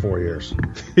garage for 4 years,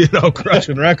 you know,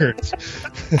 crushing records.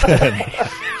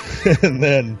 and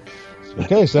then,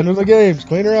 okay, send her to the games,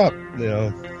 clean her up, you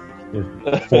know,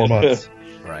 for 4 months.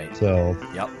 Right. So.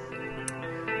 Yep.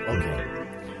 Okay.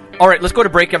 All right, let's go to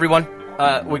break, everyone.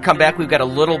 We come back, we've got a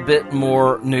little bit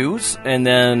more news, and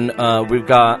then we've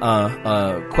got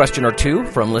a question or two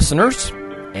from listeners,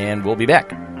 and we'll be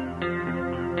back.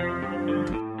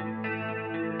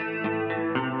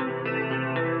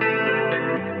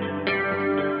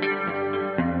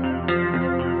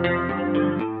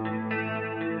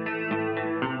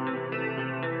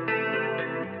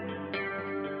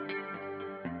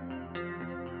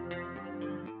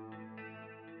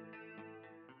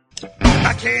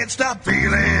 I can't stop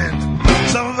feeling.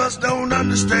 Some of us don't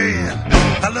understand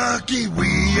how lucky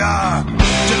we are to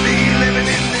be living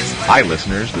in this land. Hi,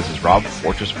 listeners. This is Rob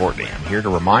Fortress Fortney. I'm here to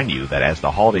remind you that as the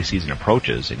holiday season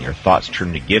approaches and your thoughts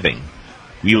turn to giving,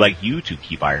 we like you to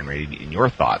keep Iron Radio in your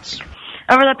thoughts.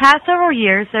 Over the past several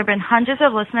years, there have been hundreds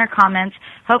of listener comments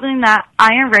hoping that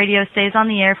Iron Radio stays on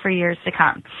the air for years to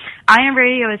come. Iron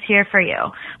Radio is here for you.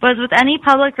 But as with any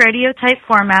public radio type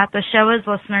format, the show is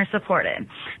listener supported.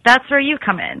 That's where you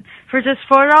come in. For just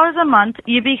 $4 a month,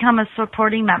 you become a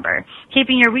supporting member,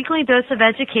 keeping your weekly dose of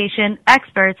education,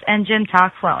 experts, and gym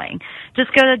talk flowing.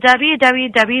 Just go to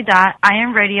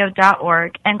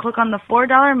www.ironradio.org and click on the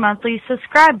 $4 monthly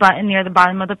subscribe button near the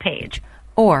bottom of the page.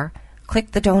 Or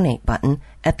click the donate button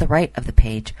at the right of the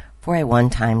page for a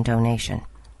one-time donation.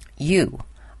 You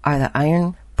are the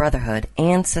Iron Brotherhood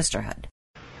and Sisterhood.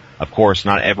 Of course,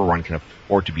 not everyone can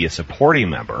afford to be a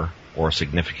supporting member or a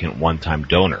significant one-time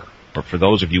donor, but for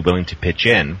those of you willing to pitch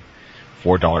in,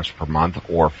 $4 per month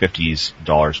or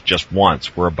 $50 just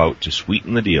once, we're about to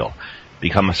sweeten the deal.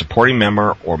 Become a supporting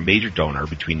member or major donor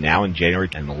between now and January,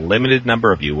 and a limited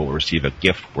number of you will receive a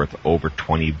gift worth over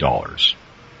 $20.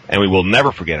 And we will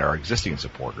never forget our existing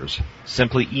supporters.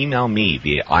 Simply email me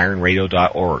via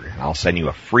ironradio.org, and I'll send you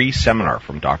a free seminar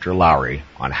from Dr. Lowry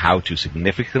on how to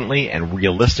significantly and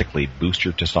realistically boost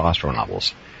your testosterone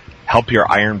levels. Help your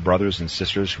Iron brothers and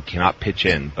sisters who cannot pitch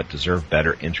in but deserve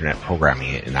better internet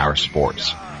programming in our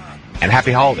sports. And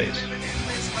happy holidays.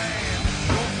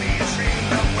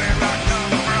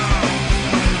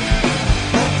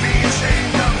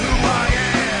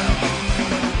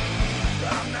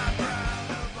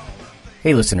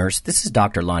 Hey listeners, this is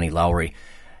Dr. Lonnie Lowry.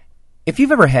 If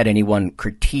you've ever had anyone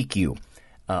critique you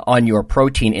on your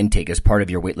protein intake as part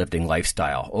of your weightlifting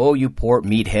lifestyle, oh, you poor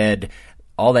meathead,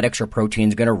 all that extra protein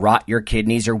is going to rot your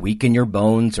kidneys or weaken your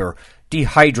bones or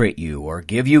dehydrate you or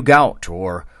give you gout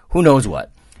or who knows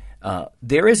what.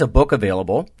 There is a book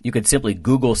available. You could simply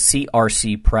Google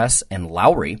CRC Press and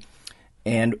Lowry.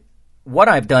 And what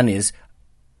I've done is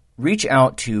reach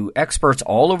out to experts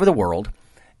all over the world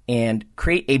and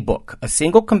create a book, a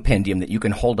single compendium that you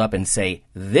can hold up and say,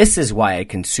 this is why I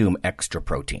consume extra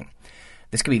protein.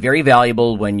 This can be very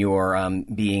valuable when you're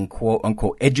being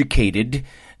quote-unquote educated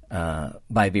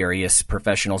by various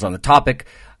professionals on the topic.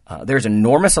 There's an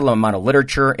enormous amount of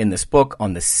literature in this book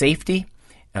on the safety,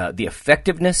 the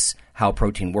effectiveness, how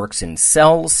protein works in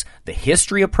cells, the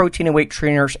history of protein and weight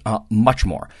trainers, much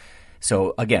more.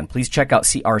 So again, please check out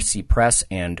CRC Press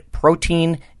and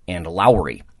Protein and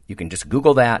Lowry. You can just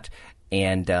Google that,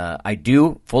 and I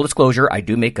do, full disclosure, I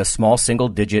do make a small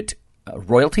single-digit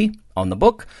royalty on the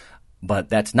book, but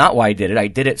that's not why I did it. I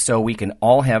did it so we can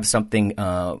all have something,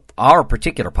 our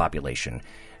particular population,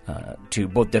 to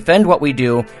both defend what we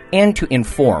do and to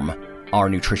inform our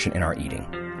nutrition and our eating.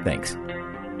 Thanks.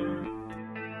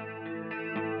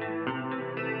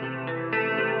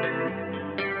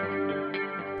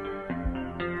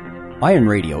 Iron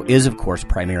Radio is, of course,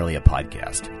 primarily a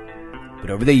podcast. But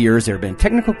over the years, there have been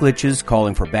technical glitches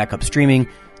calling for backup streaming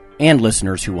and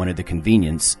listeners who wanted the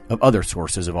convenience of other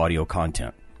sources of audio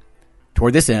content.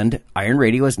 Toward this end, Iron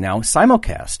Radio is now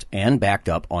simulcast and backed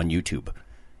up on YouTube.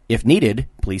 If needed,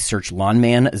 please search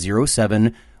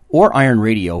Lawnman07 or Iron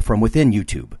Radio from within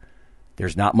YouTube.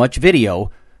 There's not much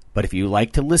video, but if you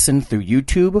like to listen through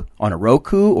YouTube on a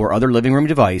Roku or other living room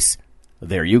device,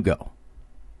 there you go.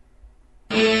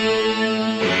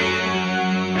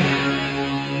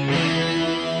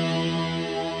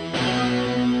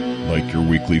 Like your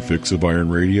weekly fix of Iron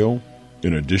Radio?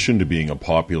 In addition to being a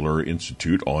popular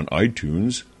institute on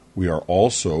iTunes, we are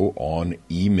also on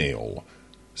email.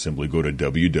 Simply go to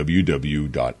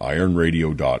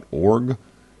www.ironradio.org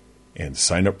and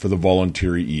sign up for the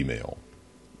voluntary email.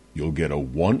 You'll get a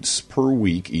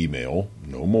once-per-week email,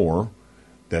 no more,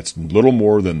 that's little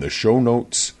more than the show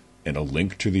notes and a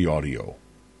link to the audio.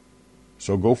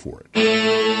 So go for it.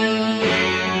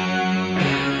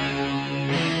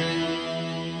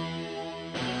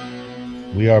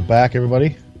 We are back,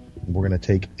 everybody. We're going to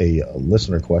take a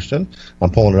listener question.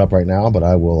 I'm pulling it up right now, but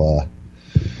I will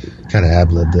kind of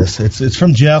ad-lib this. It's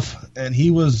from Jeff, and he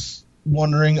was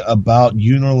wondering about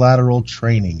unilateral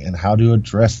training and how to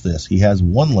address this. He has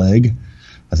one leg,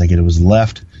 I think it was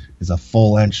left, is a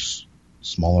full inch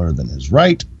smaller than his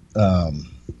right.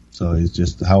 So he's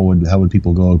just how would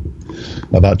people go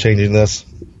about changing this,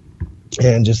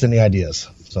 and just any ideas.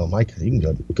 So Mike, you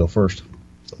can go first.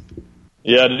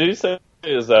 Yeah, did you say?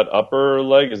 Is that upper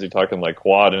leg? Is he talking like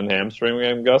quad and hamstring,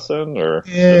 I'm guessing? Or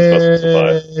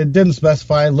it didn't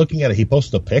specify. Looking at it, he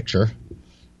posted a picture,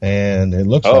 and it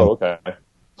looks okay.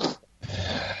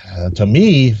 To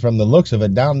me, from the looks of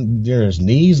it, down near his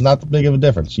knees, not that big of a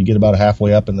difference. You get about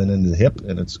halfway up and then into the hip,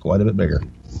 and it's quite a bit bigger.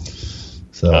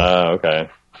 So, okay.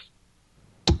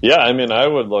 Yeah, I mean, I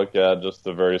would look at just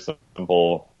a very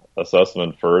simple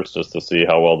assessment first, just to see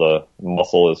how well the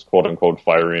muscle is quote unquote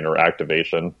firing or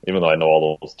activation, even though I know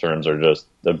all those terms are just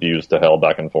abused to hell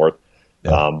back and forth.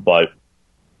 Yeah. But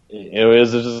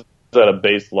is it just at a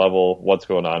base level what's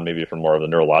going on, maybe from more of the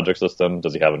neurologic system.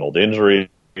 Does he have an old injury?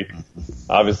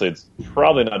 Obviously, it's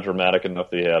probably not dramatic enough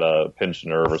that he had a pinched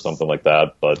nerve or something like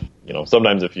that. But,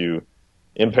 sometimes if you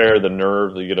impair the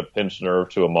nerve, you get a pinched nerve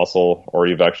to a muscle, or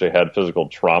you've actually had physical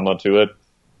trauma to it,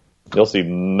 you'll see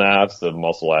massive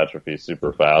muscle atrophy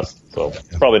super fast. So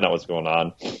probably not what's going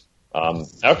on.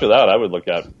 After that, I would look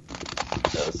at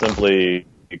simply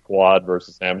quad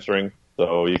versus hamstring.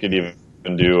 So you could even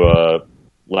do a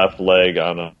left leg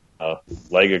on a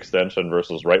leg extension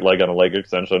versus right leg on a leg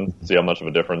extension, see how much of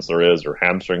a difference there is, or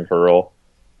hamstring curl.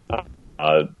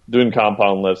 Doing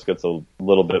compound lifts gets a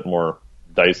little bit more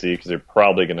dicey because you're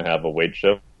probably going to have a weight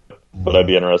shift. But I'd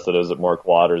be interested, is it more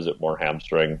quad or is it more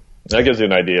hamstring? That gives you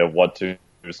an idea of what to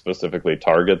specifically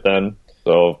target then.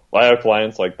 So if I have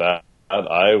clients like that,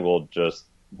 I will just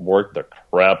work the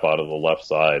crap out of the left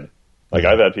side. Like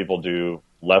I've had people do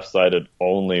left-sided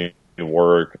only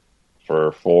work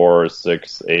for 4,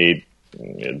 6, 8,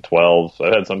 and 12.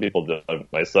 I've had some people do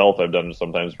it myself. I've done it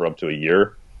sometimes for up to a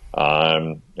year.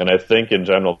 And I think in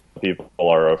general, people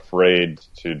are afraid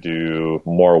to do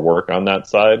more work on that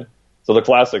side. So the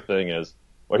classic thing is,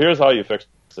 well, here's how you fix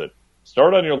it.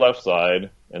 Start on your left side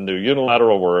and do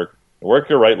unilateral work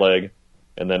your right leg,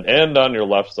 and then end on your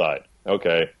left side.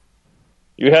 Okay.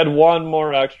 You had one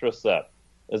more extra set.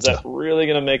 Is that really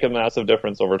going to make a massive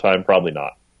difference over time? Probably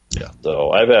not. Yeah.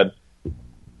 So I've had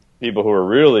people who are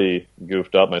really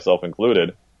goofed up, myself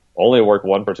included, only work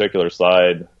one particular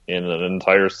side in an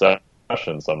entire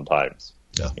session sometimes.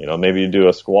 Yeah. Maybe you do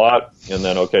a squat, and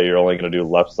then, okay, you're only going to do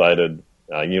left-sided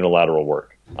unilateral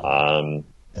work.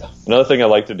 Another thing I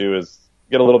like to do is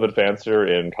get a little bit fancier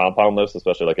in compound lifts,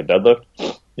 especially like a deadlift.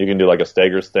 You can do like a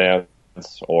stagger stance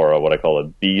or what I call a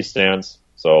B stance.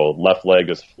 So left leg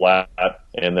is flat,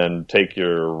 and then take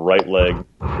your right leg,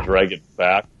 drag it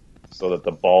back so that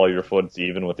the ball of your foot's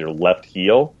even with your left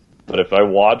heel. But if I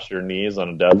watch your knees on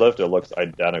a deadlift, it looks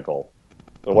identical.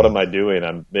 So what am I doing?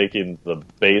 I'm making the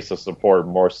base of support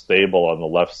more stable on the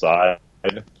left side.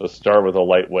 To start with a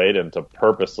light weight and to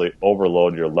purposely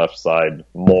overload your left side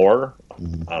more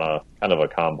on a kind of a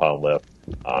compound lift.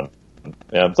 So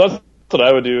that's what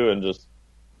I would do, and just,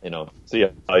 see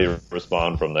how you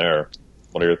respond from there.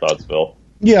 What are your thoughts, Phil?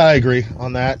 Yeah, I agree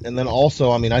on that. And then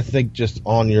also, I think just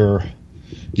on your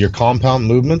compound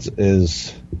movements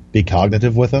is be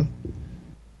cognitive with them.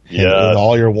 Yeah. In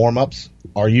all your warm-ups,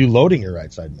 are you loading your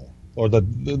right side more? Or the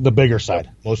bigger side?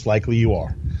 Most likely you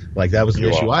are. Like that was an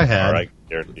issue I had. All right,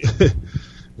 guarantee you.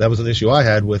 That was an issue I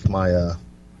had with my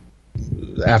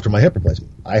after my hip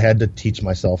replacement. I had to teach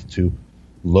myself to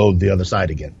load the other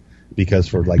side again, because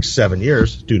for like 7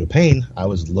 years, due to pain, I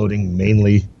was loading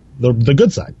mainly the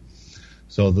good side.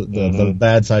 So the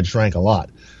bad side shrank a lot.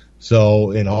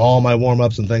 So in all my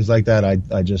warm-ups and things like that,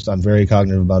 I'm very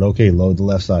cognitive about, okay, load the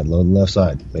left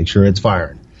side, make sure it's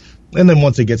firing. And then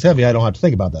once it gets heavy, I don't have to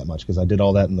think about that much because I did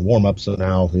all that in the warm-up, so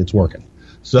now it's working.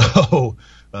 So,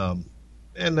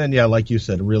 and then, yeah, like you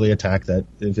said, really attack that.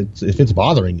 If it's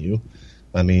bothering you,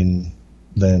 then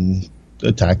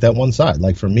attack that one side.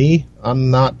 Like for me,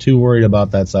 I'm not too worried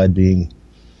about that side being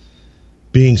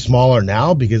smaller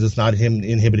now because it's not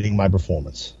inhibiting my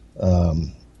performance.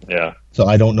 Yeah. So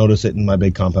I don't notice it in my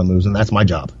big compound moves, and that's my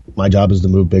job. My job is to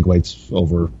move big weights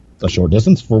over a short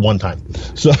distance for one time.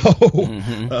 So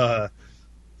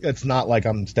it's not like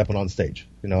I'm stepping on stage.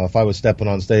 If I was stepping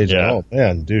on stage, oh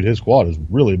man, dude, his quad is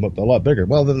really a lot bigger.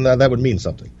 Well, then that would mean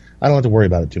something. I don't have to worry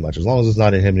about it too much. As long as it's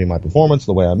not inhibiting my performance,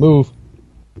 the way I move,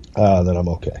 then I'm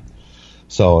okay.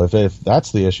 So if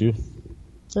that's the issue,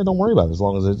 don't worry about it. As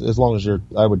long as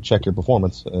I would check your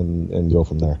performance and go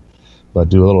from there. But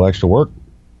do a little extra work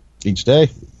each day,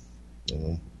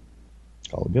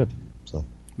 call it good. So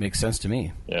makes sense to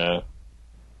me. Yeah.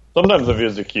 Sometimes I've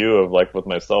used a cue of, like with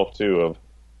myself too, of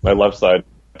my left side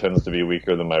tends to be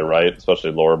weaker than my right,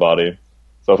 especially lower body.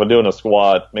 So if I'm doing a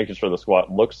squat, making sure the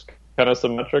squat looks kind of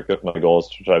symmetric, if my goal is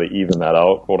to try to even that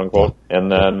out, quote unquote.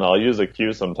 And then I'll use a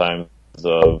cue sometimes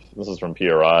of, this is from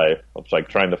PRI, of like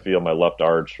trying to feel my left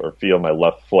arch or feel my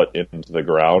left foot into the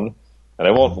ground. And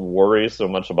I won't worry so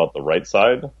much about the right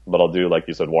side, but I'll do, like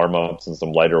you said, warm-ups and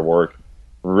some lighter work,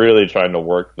 really trying to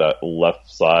work that left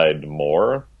side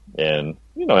more. And,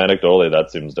 anecdotally, that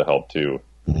seems to help too.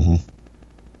 Mm-hmm.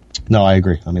 No, I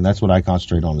agree. That's what I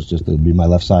concentrate on, is just to be my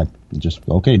left side. Just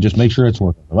make sure it's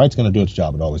working. The right's going to do its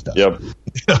job. It always does. Yep.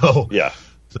 Yeah.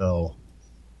 So,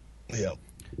 yeah.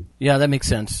 Yeah, that makes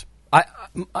sense.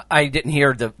 I didn't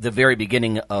hear the very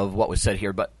beginning of what was said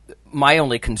here, but my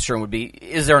only concern would be,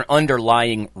 is there an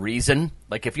underlying reason?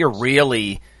 Like if you're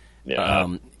really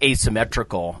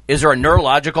asymmetrical, is there a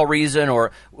neurological reason,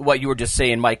 or what you were just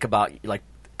saying, Mike, about like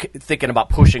thinking about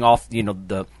pushing off,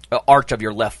 the arch of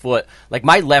your left foot. Like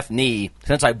my left knee,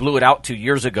 since I blew it out 2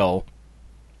 years ago,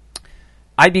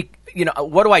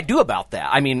 what do I do about that?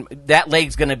 I mean, that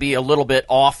leg's going to be a little bit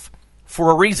off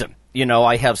for a reason.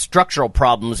 I have structural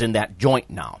problems in that joint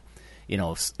now,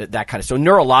 that kind of. So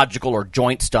neurological or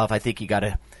joint stuff, I think you got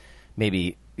to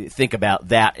maybe think about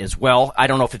that as well. I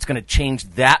don't know if it's going to change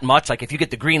that much. Like if you get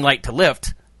the green light to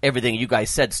lift, everything you guys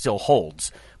said still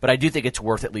holds. But I do think it's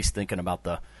worth at least thinking about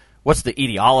what's the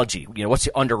etiology? What's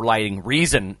the underlying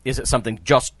reason? Is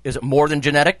it more than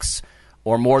genetics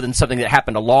or more than something that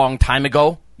happened a long time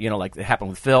ago? Like it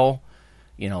happened with Phil,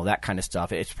 that kind of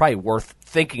stuff. It's probably worth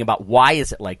thinking about why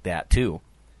is it like that too,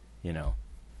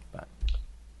 But.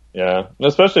 Yeah,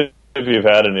 especially if you've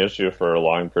had an issue for a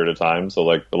long period of time. So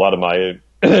like a lot of my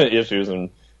issues and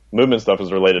movement stuff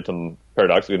is related to,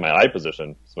 paradoxically, my eye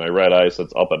position. So my right eye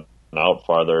sits up and out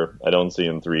farther. I don't see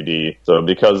in 3D. So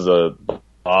because the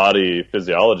body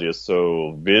physiology is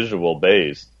so visual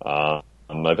based, I've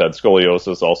had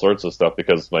scoliosis, all sorts of stuff,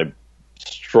 because my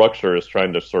structure is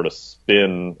trying to sort of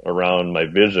spin around my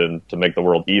vision to make the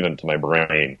world even to my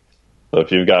brain. So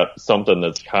if you've got something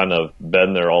that's kind of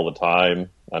been there all the time,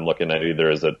 I'm looking at either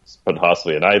is it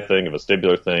possibly an eye thing, a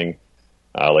vestibular thing.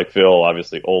 Like Phil,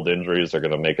 obviously old injuries are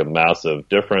going to make a massive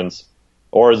difference.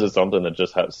 Or is it something that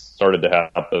just started to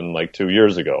happen like 2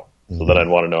 years ago? Mm-hmm. So then I'd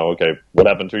want to know, okay, what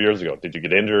happened 2 years ago? Did you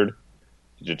get injured?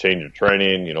 Did you change your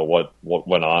training? What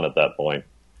went on at that point?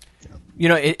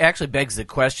 It actually begs the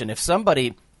question, if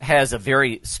somebody has a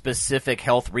very specific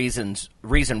health reason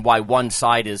why one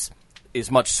side is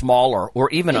much smaller, or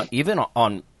even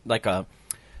on like a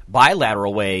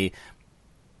bilateral way,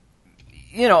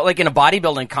 like in a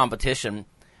bodybuilding competition,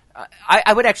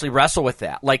 I would actually wrestle with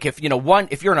that. Like if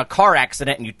you're in a car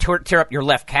accident and you tear up your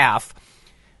left calf,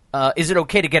 is it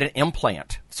okay to get an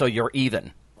implant so you're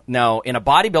even? Now, in a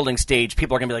bodybuilding stage,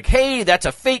 people are going to be like, hey, that's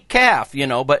a fake calf,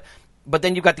 but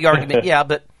then you've got the argument, yeah,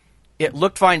 but it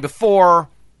looked fine before.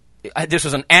 This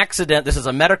was an accident. This is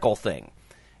a medical thing.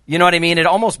 You know what I mean? It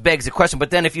almost begs the question.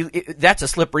 But then that's a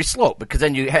slippery slope, because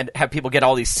then you have people get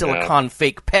all these silicone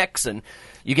fake pecs, and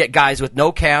you get guys with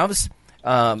no calves.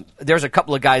 There's a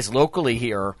couple of guys locally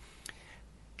here,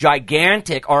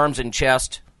 gigantic arms and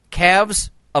chest, calves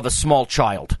of a small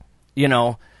child,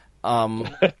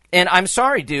 and I'm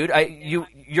sorry, dude,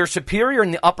 you're superior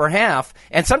in the upper half,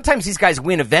 and sometimes these guys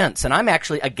win events, and I'm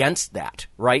actually against that,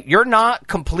 right? You're not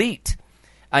complete.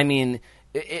 I mean,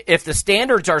 if the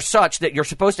standards are such that you're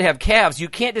supposed to have calves, you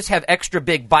can't just have extra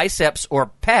big biceps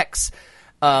or pecs,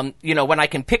 when I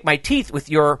can pick my teeth with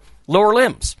your lower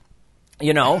limbs.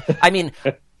 I mean,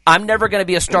 I'm never going to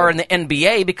be a star in the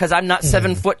NBA because I'm not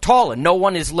 7 foot tall, and no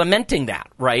one is lamenting that,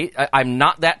 right? I'm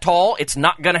not that tall. It's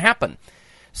not going to happen.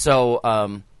 So,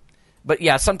 but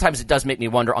yeah, sometimes it does make me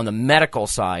wonder on the medical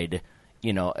side,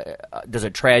 does a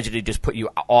tragedy just put you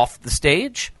off the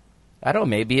stage? I don't know.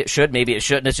 Maybe it should. Maybe it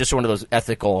shouldn't. It's just one of those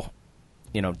ethical,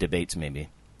 debates maybe.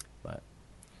 But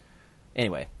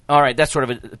anyway, all right, that's sort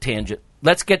of a tangent.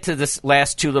 Let's get to this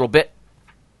last two little bits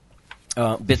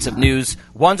of news.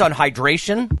 One's on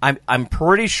hydration. I'm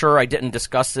pretty sure I didn't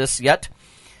discuss this yet.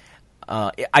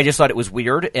 I just thought it was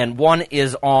weird. And one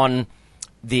is on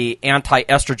the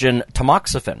anti-estrogen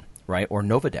tamoxifen, right, or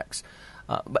Novadex.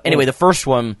 But anyway, the first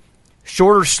one,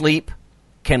 shorter sleep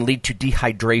can lead to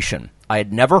dehydration. I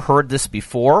had never heard this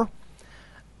before.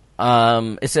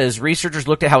 It says researchers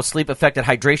looked at how sleep affected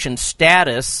hydration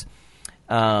status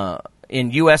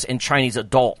in U.S. and Chinese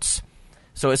adults.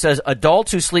 So it says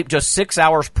adults who sleep just 6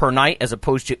 hours per night as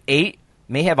opposed to 8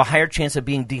 may have a higher chance of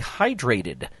being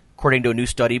dehydrated, according to a new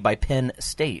study by Penn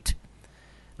State.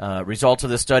 Results of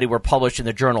this study were published in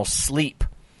the journal Sleep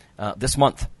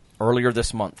earlier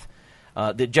this month.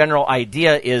 The general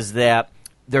idea is that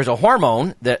there's a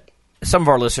hormone that some of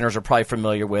our listeners are probably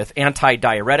familiar with,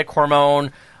 antidiuretic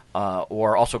hormone,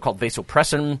 or also called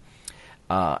vasopressin,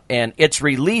 and it's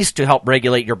released to help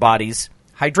regulate your body's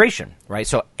hydration, right?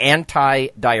 So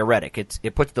antidiuretic,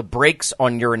 it puts the brakes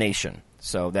on urination,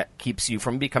 so that keeps you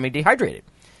from becoming dehydrated.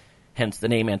 Hence the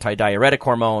name antidiuretic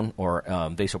hormone, or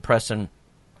vasopressin.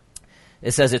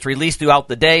 It says it's released throughout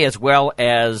the day as well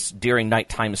as during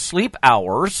nighttime sleep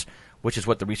hours, which is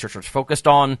what the researchers focused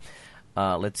on.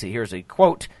 Let's see, here's a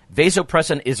quote.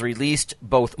 Vasopressin is released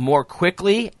both more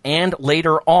quickly and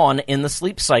later on in the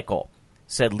sleep cycle,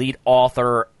 said lead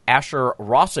author Asher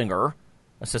Rossinger,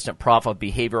 assistant prof of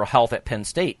behavioral health at Penn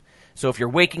State. So if you're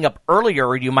waking up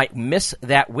earlier, you might miss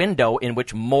that window in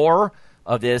which more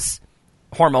of this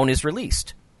hormone is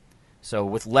released. So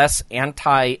with less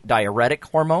antidiuretic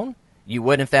hormone, you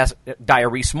would, in fact,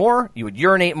 diurese more, you would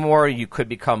urinate more, you could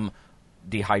become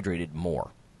dehydrated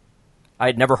more. I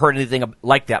had never heard anything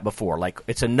like that before. Like,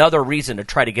 it's another reason to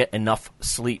try to get enough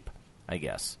sleep, I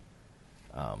guess.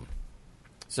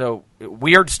 So,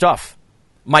 weird stuff.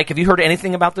 Mike, have you heard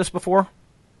anything about this before?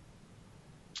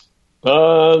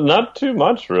 Not too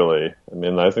much, really. I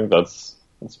mean, I think it's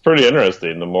pretty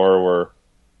interesting. The more we're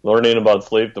learning about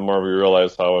sleep, the more we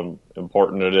realize how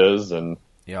important it is. And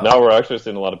now we're actually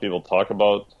seeing a lot of people talk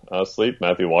about sleep.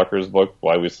 Matthew Walker's book,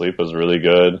 Why We Sleep, is really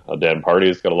good. Dan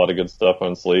Party's got a lot of good stuff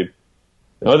on sleep.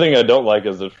 The only thing I don't like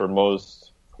is that for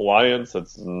most clients,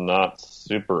 it's not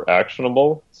super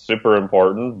actionable, super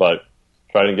important, but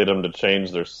trying to get them to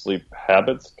change their sleep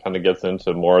habits kind of gets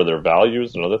into more of their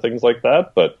values and other things like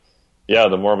that. But yeah,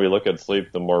 the more we look at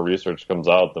sleep, the more research comes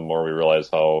out, the more we realize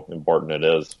how important it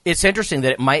is. It's interesting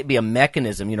that it might be a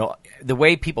mechanism. You know, the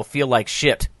way people feel like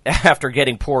shit after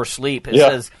getting poor sleep. It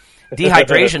says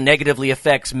dehydration negatively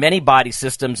affects many body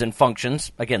systems and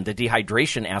functions. Again, the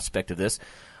dehydration aspect of this,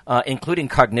 including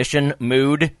cognition,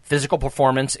 mood, physical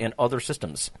performance, and other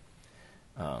systems.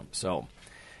 In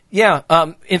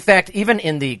fact, even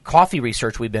in the coffee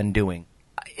research we've been doing,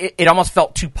 it almost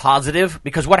felt too positive,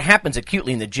 because what happens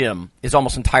acutely in the gym is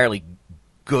almost entirely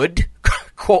good,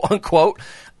 quote unquote.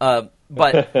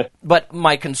 But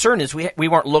my concern is we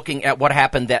weren't looking at what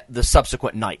happened the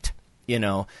subsequent night, you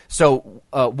know. So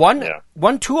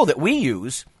one tool that we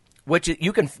use, which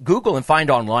you can Google and find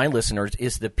online, listeners,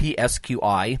 is the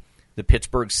PSQI, the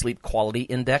Pittsburgh Sleep Quality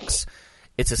Index.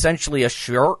 It's essentially a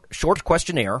short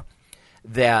questionnaire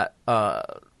that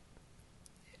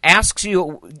asks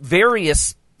you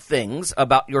various things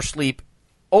about your sleep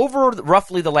over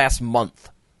roughly the last month.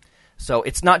 So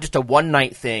it's not just a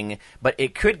one-night thing, but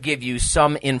it could give you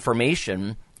some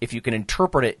information if you can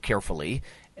interpret it carefully.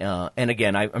 And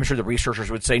again, I'm sure the researchers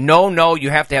would say, no, you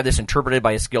have to have this interpreted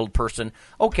by a skilled person.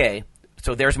 Okay,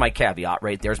 so there's my caveat,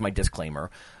 right? There's my disclaimer.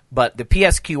 But the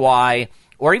PSQI,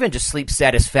 or even just sleep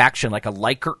satisfaction, like a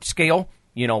Likert scale,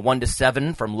 1 to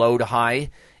 7 from low to high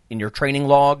in your training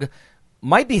log,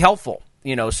 might be helpful,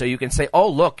 so you can say, oh,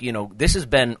 look, this has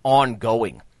been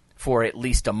ongoing for at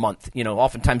least a month.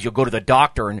 Oftentimes you'll go to the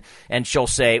doctor and she'll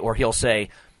say, or he'll say,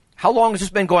 how long has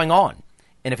this been going on?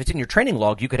 And if it's in your training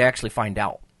log, you could actually find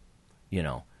out,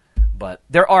 But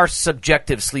there are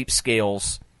subjective sleep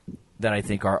scales that I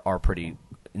think are pretty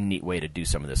neat way to do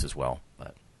some of this as well.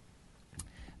 But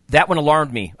that one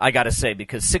alarmed me, I got to say,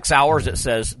 because 6 hours, it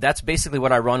says, that's basically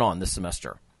what I run on this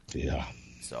semester. Yeah.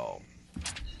 So,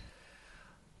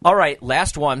 all right,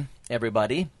 last one,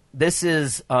 everybody. This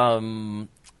is by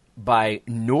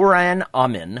Nuran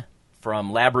Amin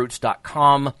from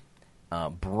labroots.com.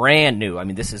 Brand new. I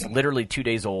mean, this is literally 2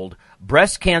 days old.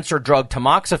 Breast cancer drug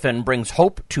tamoxifen brings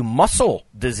hope to muscle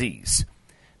disease.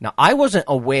 Now, I wasn't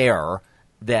aware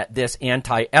that this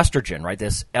anti-estrogen, right,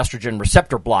 this estrogen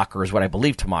receptor blocker is what I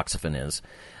believe tamoxifen is.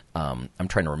 I'm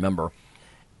trying to remember.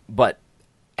 But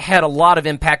had a lot of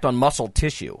impact on muscle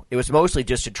tissue. It was mostly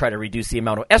just to try to reduce the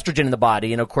amount of estrogen in the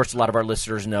body. And, of course, a lot of our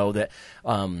listeners know that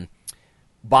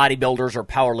bodybuilders or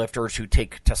powerlifters who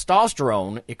take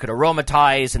testosterone, it could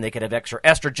aromatize and they could have extra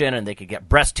estrogen and they could get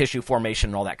breast tissue formation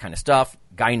and all that kind of stuff.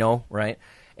 Gyno, right?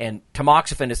 And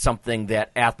tamoxifen is something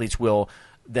that athletes will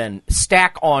then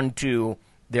stack onto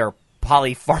their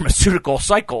polypharmaceutical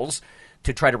cycles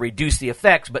to try to reduce the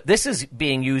effects. But this is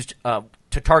being used to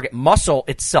target muscle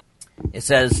itself. It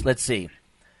says, let's see,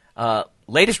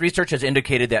 latest research has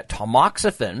indicated that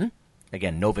tamoxifen,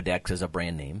 again, Novadex is a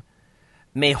brand name,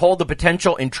 may hold the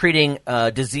potential in treating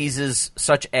diseases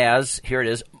such as, here it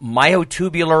is,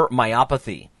 myotubular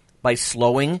myopathy by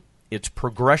slowing its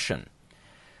progression.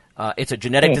 It's a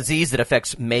genetic disease that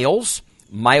affects males.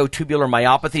 Myotubular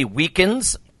myopathy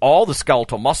weakens all the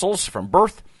skeletal muscles from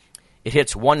birth. It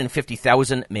hits 1 in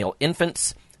 50,000 male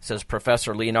infants, says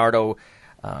Professor Leonardo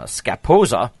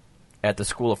Scapozza at the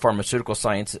School of Pharmaceutical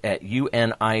Science at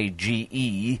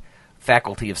UNIGE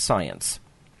Faculty of Science.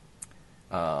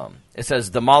 It says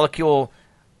the molecule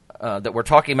that we're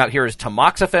talking about here is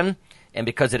tamoxifen, and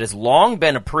because it has long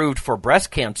been approved for breast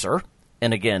cancer,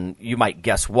 and again, you might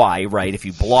guess why, right? If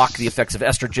you block the effects of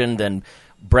estrogen, then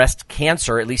breast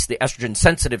cancer, at least the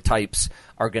estrogen-sensitive types,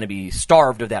 are going to be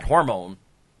starved of that hormone.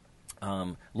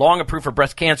 Long approved for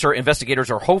breast cancer,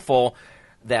 investigators are hopeful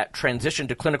that transition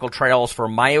to clinical trials for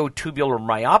myotubular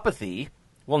myopathy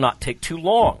will not take too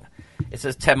long. It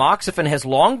says tamoxifen has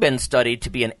long been studied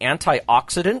to be an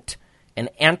antioxidant, an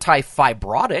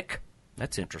antifibrotic,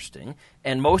 that's interesting,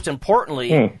 and most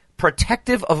importantly,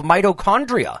 protective of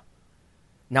mitochondria.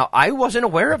 Now, I wasn't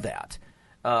aware of that.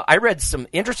 I read some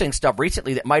interesting stuff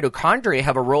recently that mitochondria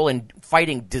have a role in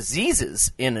fighting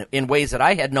diseases in ways that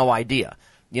I had no idea.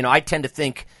 I tend to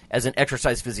think as an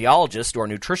exercise physiologist or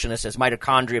nutritionist as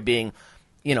mitochondria being,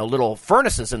 little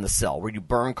furnaces in the cell where you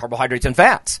burn carbohydrates and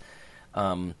fats.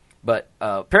 But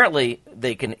apparently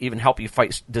they can even help you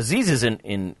fight diseases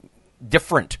in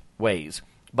different ways.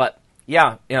 But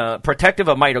yeah, protective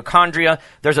of mitochondria.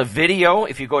 There's a video,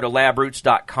 if you go to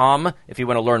labroots.com, if you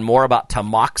want to learn more about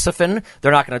tamoxifen.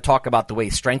 They're not going to talk about the way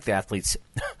strength athletes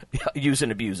use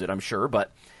and abuse it, I'm sure.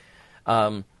 But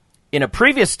in a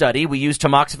previous study, we used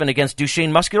tamoxifen against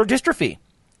Duchenne muscular dystrophy,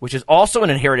 which is also an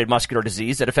inherited muscular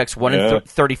disease that affects 1 in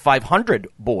 3,500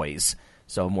 boys,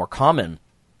 so more common.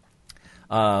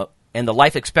 And the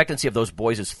life expectancy of those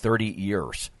boys is 30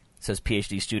 years, says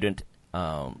PhD student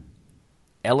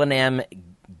Elanam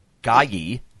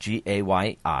Gayi,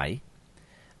 Gayi,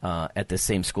 at the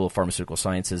same School of Pharmaceutical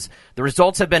Sciences. The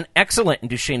results have been excellent in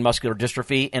Duchenne muscular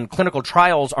dystrophy, and clinical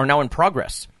trials are now in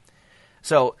progress.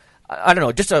 So, I don't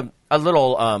know, just a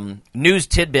little news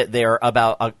tidbit there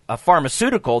about a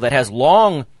pharmaceutical that has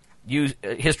long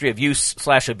history of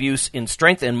use/abuse in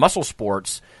strength and muscle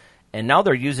sports, and now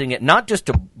they're using it not just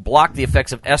to block the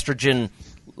effects of estrogen,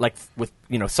 like with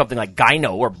something like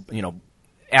gyno or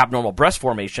abnormal breast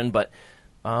formation, but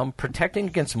protecting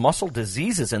against muscle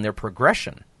diseases and their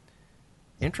progression.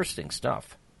 Interesting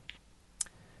stuff.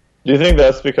 Do you think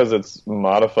that's because it's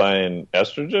modifying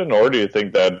estrogen, or do you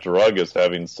think that drug is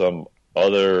having some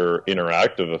other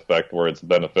interactive effect where it's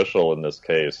beneficial in this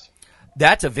case?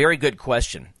 That's a very good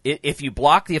question. If you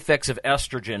block the effects of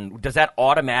estrogen, does that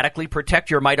automatically protect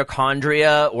your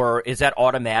mitochondria, or is that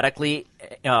automatically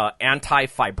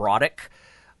anti-fibrotic?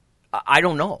 I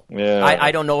don't know. Yeah.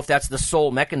 I don't know if that's the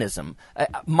sole mechanism.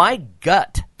 My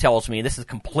gut tells me, this is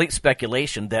complete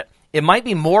speculation, that it might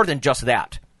be more than just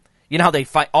that. You know how they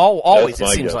find always it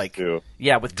seems like too.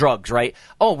 Yeah, with drugs, right?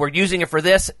 Oh, we're using it for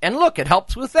this, and look, it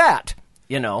helps with that.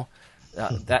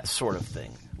 That sort of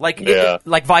thing, like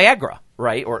Viagra,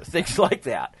 right, or things like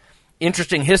that.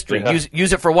 Interesting history. Yeah.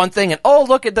 Use it for one thing, and oh,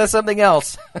 look, it does something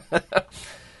else.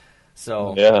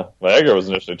 So yeah, Viagra was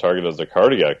initially targeted as a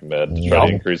cardiac med to try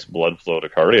to increase blood flow to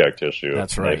cardiac tissue.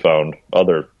 That's right. They found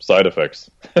other side effects.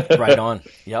 Right on.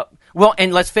 Yep. Well,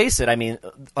 and let's face it. I mean,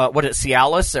 what is it,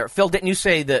 Cialis? Or, Phil, didn't you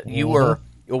say that you were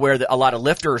aware that a lot of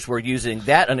lifters were using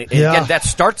that? And again, that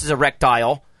starts as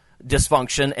erectile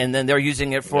dysfunction, and then they're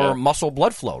using it for muscle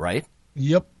blood flow, right?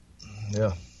 Yep.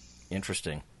 Yeah.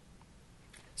 Interesting.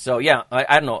 So, yeah,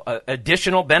 I don't know.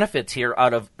 Additional benefits here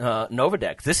out of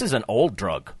Nolvadex. This is an old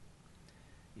drug.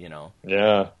 Yeah.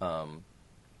 Yeah.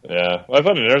 Well, I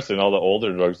find it interesting. All the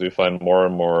older drugs, we find more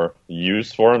and more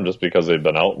use for them just because they've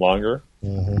been out longer.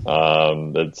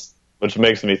 Which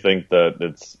makes me think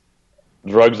that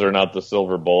drugs are not the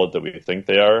silver bullet that we think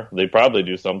they are. They probably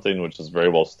do something which is very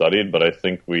well studied, but I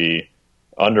think we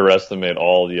underestimate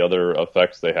all the other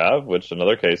effects they have, which in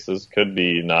other cases could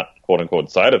be not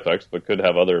quote-unquote side effects, but could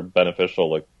have other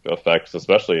beneficial effects,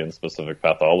 especially in specific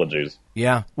pathologies.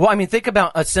 Yeah. Well, I mean, think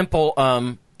about a simple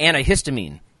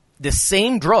antihistamine. The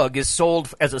same drug is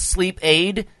sold as a sleep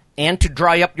aid and to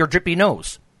dry up your drippy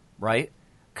nose, right?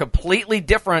 Completely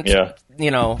different,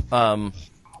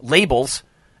 labels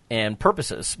and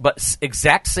purposes, but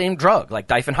exact same drug, like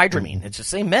diphenhydramine. It's the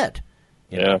same med.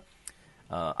 You know?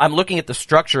 I'm looking at the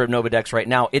structure of Nolvadex right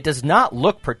now. It does not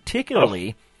look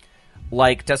particularly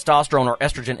like testosterone or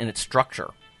estrogen in its structure.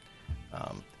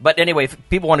 But anyway, if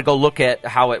people want to go look at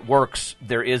how it works,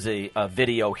 there is a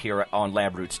video here on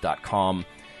labroots.com.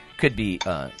 Could be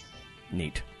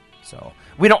neat. So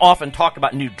we don't often talk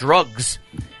about new drugs,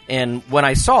 and when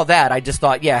I saw that, I just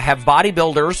thought, have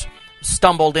bodybuilders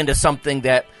stumbled into something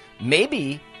that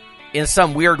maybe in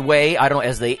some weird way, I don't know,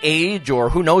 as they age or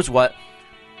who knows what,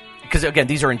 because again,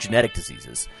 these are in genetic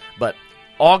diseases, but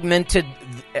augmented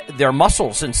their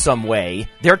muscles in some way.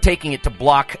 They're taking it to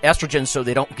block estrogen so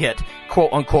they don't get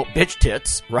quote-unquote bitch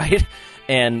tits, right?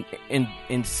 And in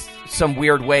some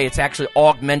weird way, it's actually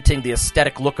augmenting the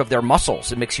aesthetic look of their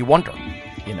muscles. It makes you wonder,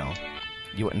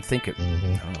 You wouldn't think it. I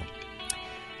don't know.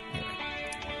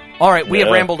 All right, we have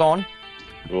rambled on.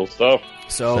 Cool stuff.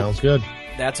 So sounds good.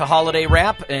 That's a holiday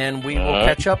wrap, and we will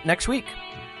catch up next week.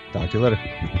 Talk to you later.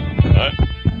 All right.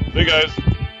 See you guys.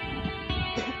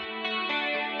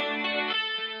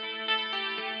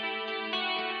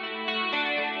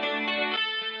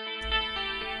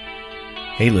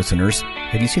 Hey listeners,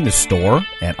 have you seen the store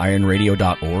at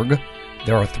ironradio.org?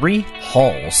 There are 3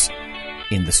 halls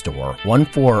in the store. One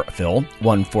for Phil,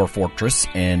 one for Fortress,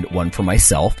 and one for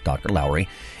myself, Dr. Lowry,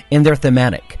 and they're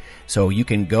thematic. So you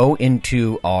can go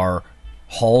into our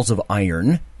Halls of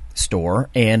Iron store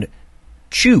and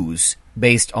choose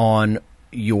based on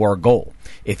your goal.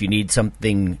 If you need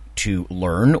something to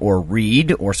learn or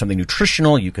read or something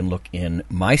nutritional, you can look in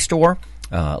my store,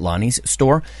 Lonnie's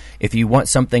store. If you want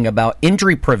something about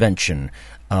injury prevention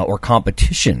or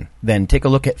competition, then take a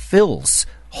look at Phil's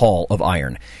Hall of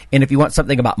Iron. And if you want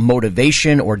something about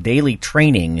motivation or daily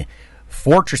training,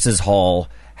 Fortress's Hall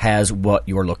has what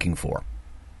you're looking for.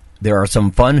 There are some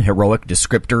fun, heroic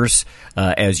descriptors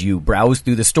as you browse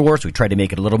through the stores. We try to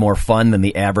make it a little more fun than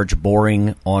the average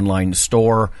boring online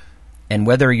store. And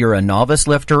whether you're a novice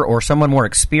lifter or someone more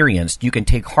experienced, you can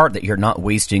take heart that you're not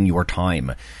wasting your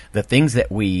time. The things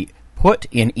that we put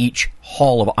in each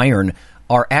Hall of Iron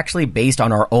are actually based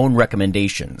on our own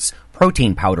recommendations.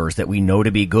 Protein powders that we know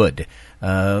to be good,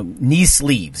 knee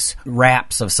sleeves,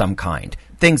 wraps of some kind,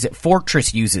 things that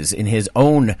Fortress uses in his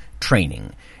own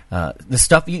training. The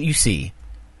stuff you see,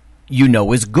 you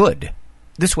know is good.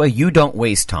 This way you don't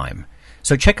waste time.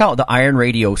 So check out the Iron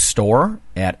Radio store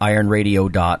at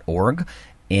ironradio.org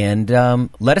and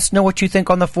let us know what you think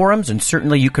on the forums, and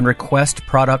certainly you can request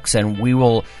products and we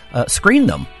will screen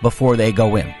them before they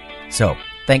go in. So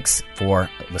thanks for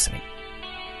listening.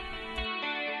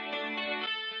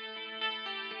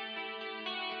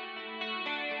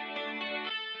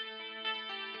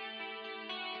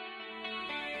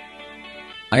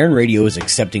 Iron Radio is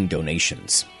accepting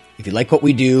donations. If you like what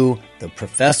we do, the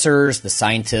professors, the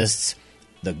scientists,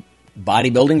 the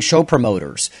bodybuilding show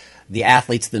promoters, the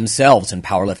athletes themselves in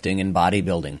powerlifting and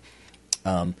bodybuilding,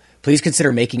 please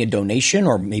consider making a donation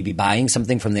or maybe buying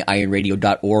something from the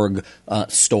ironradio.org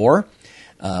store.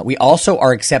 We also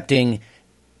are accepting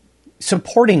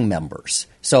supporting members.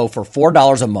 So for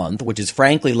 $4 a month, which is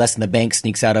frankly less than the bank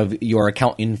sneaks out of your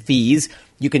account in fees,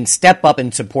 you can step up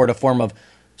and support a form of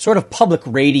sort of public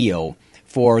radio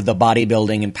for the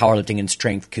bodybuilding and powerlifting and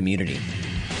strength community.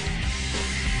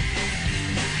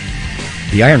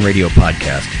 The Iron Radio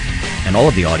podcast and all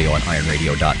of the audio on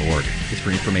ironradio.org is for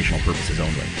informational purposes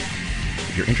only.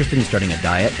 If you're interested in starting a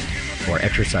diet or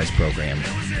exercise program,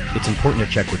 it's important to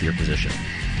check with your physician.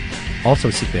 Also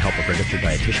seek the help of registered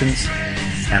dietitians,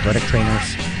 athletic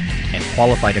trainers, and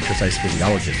qualified exercise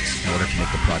physiologists in order to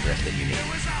make the progress that you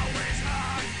need.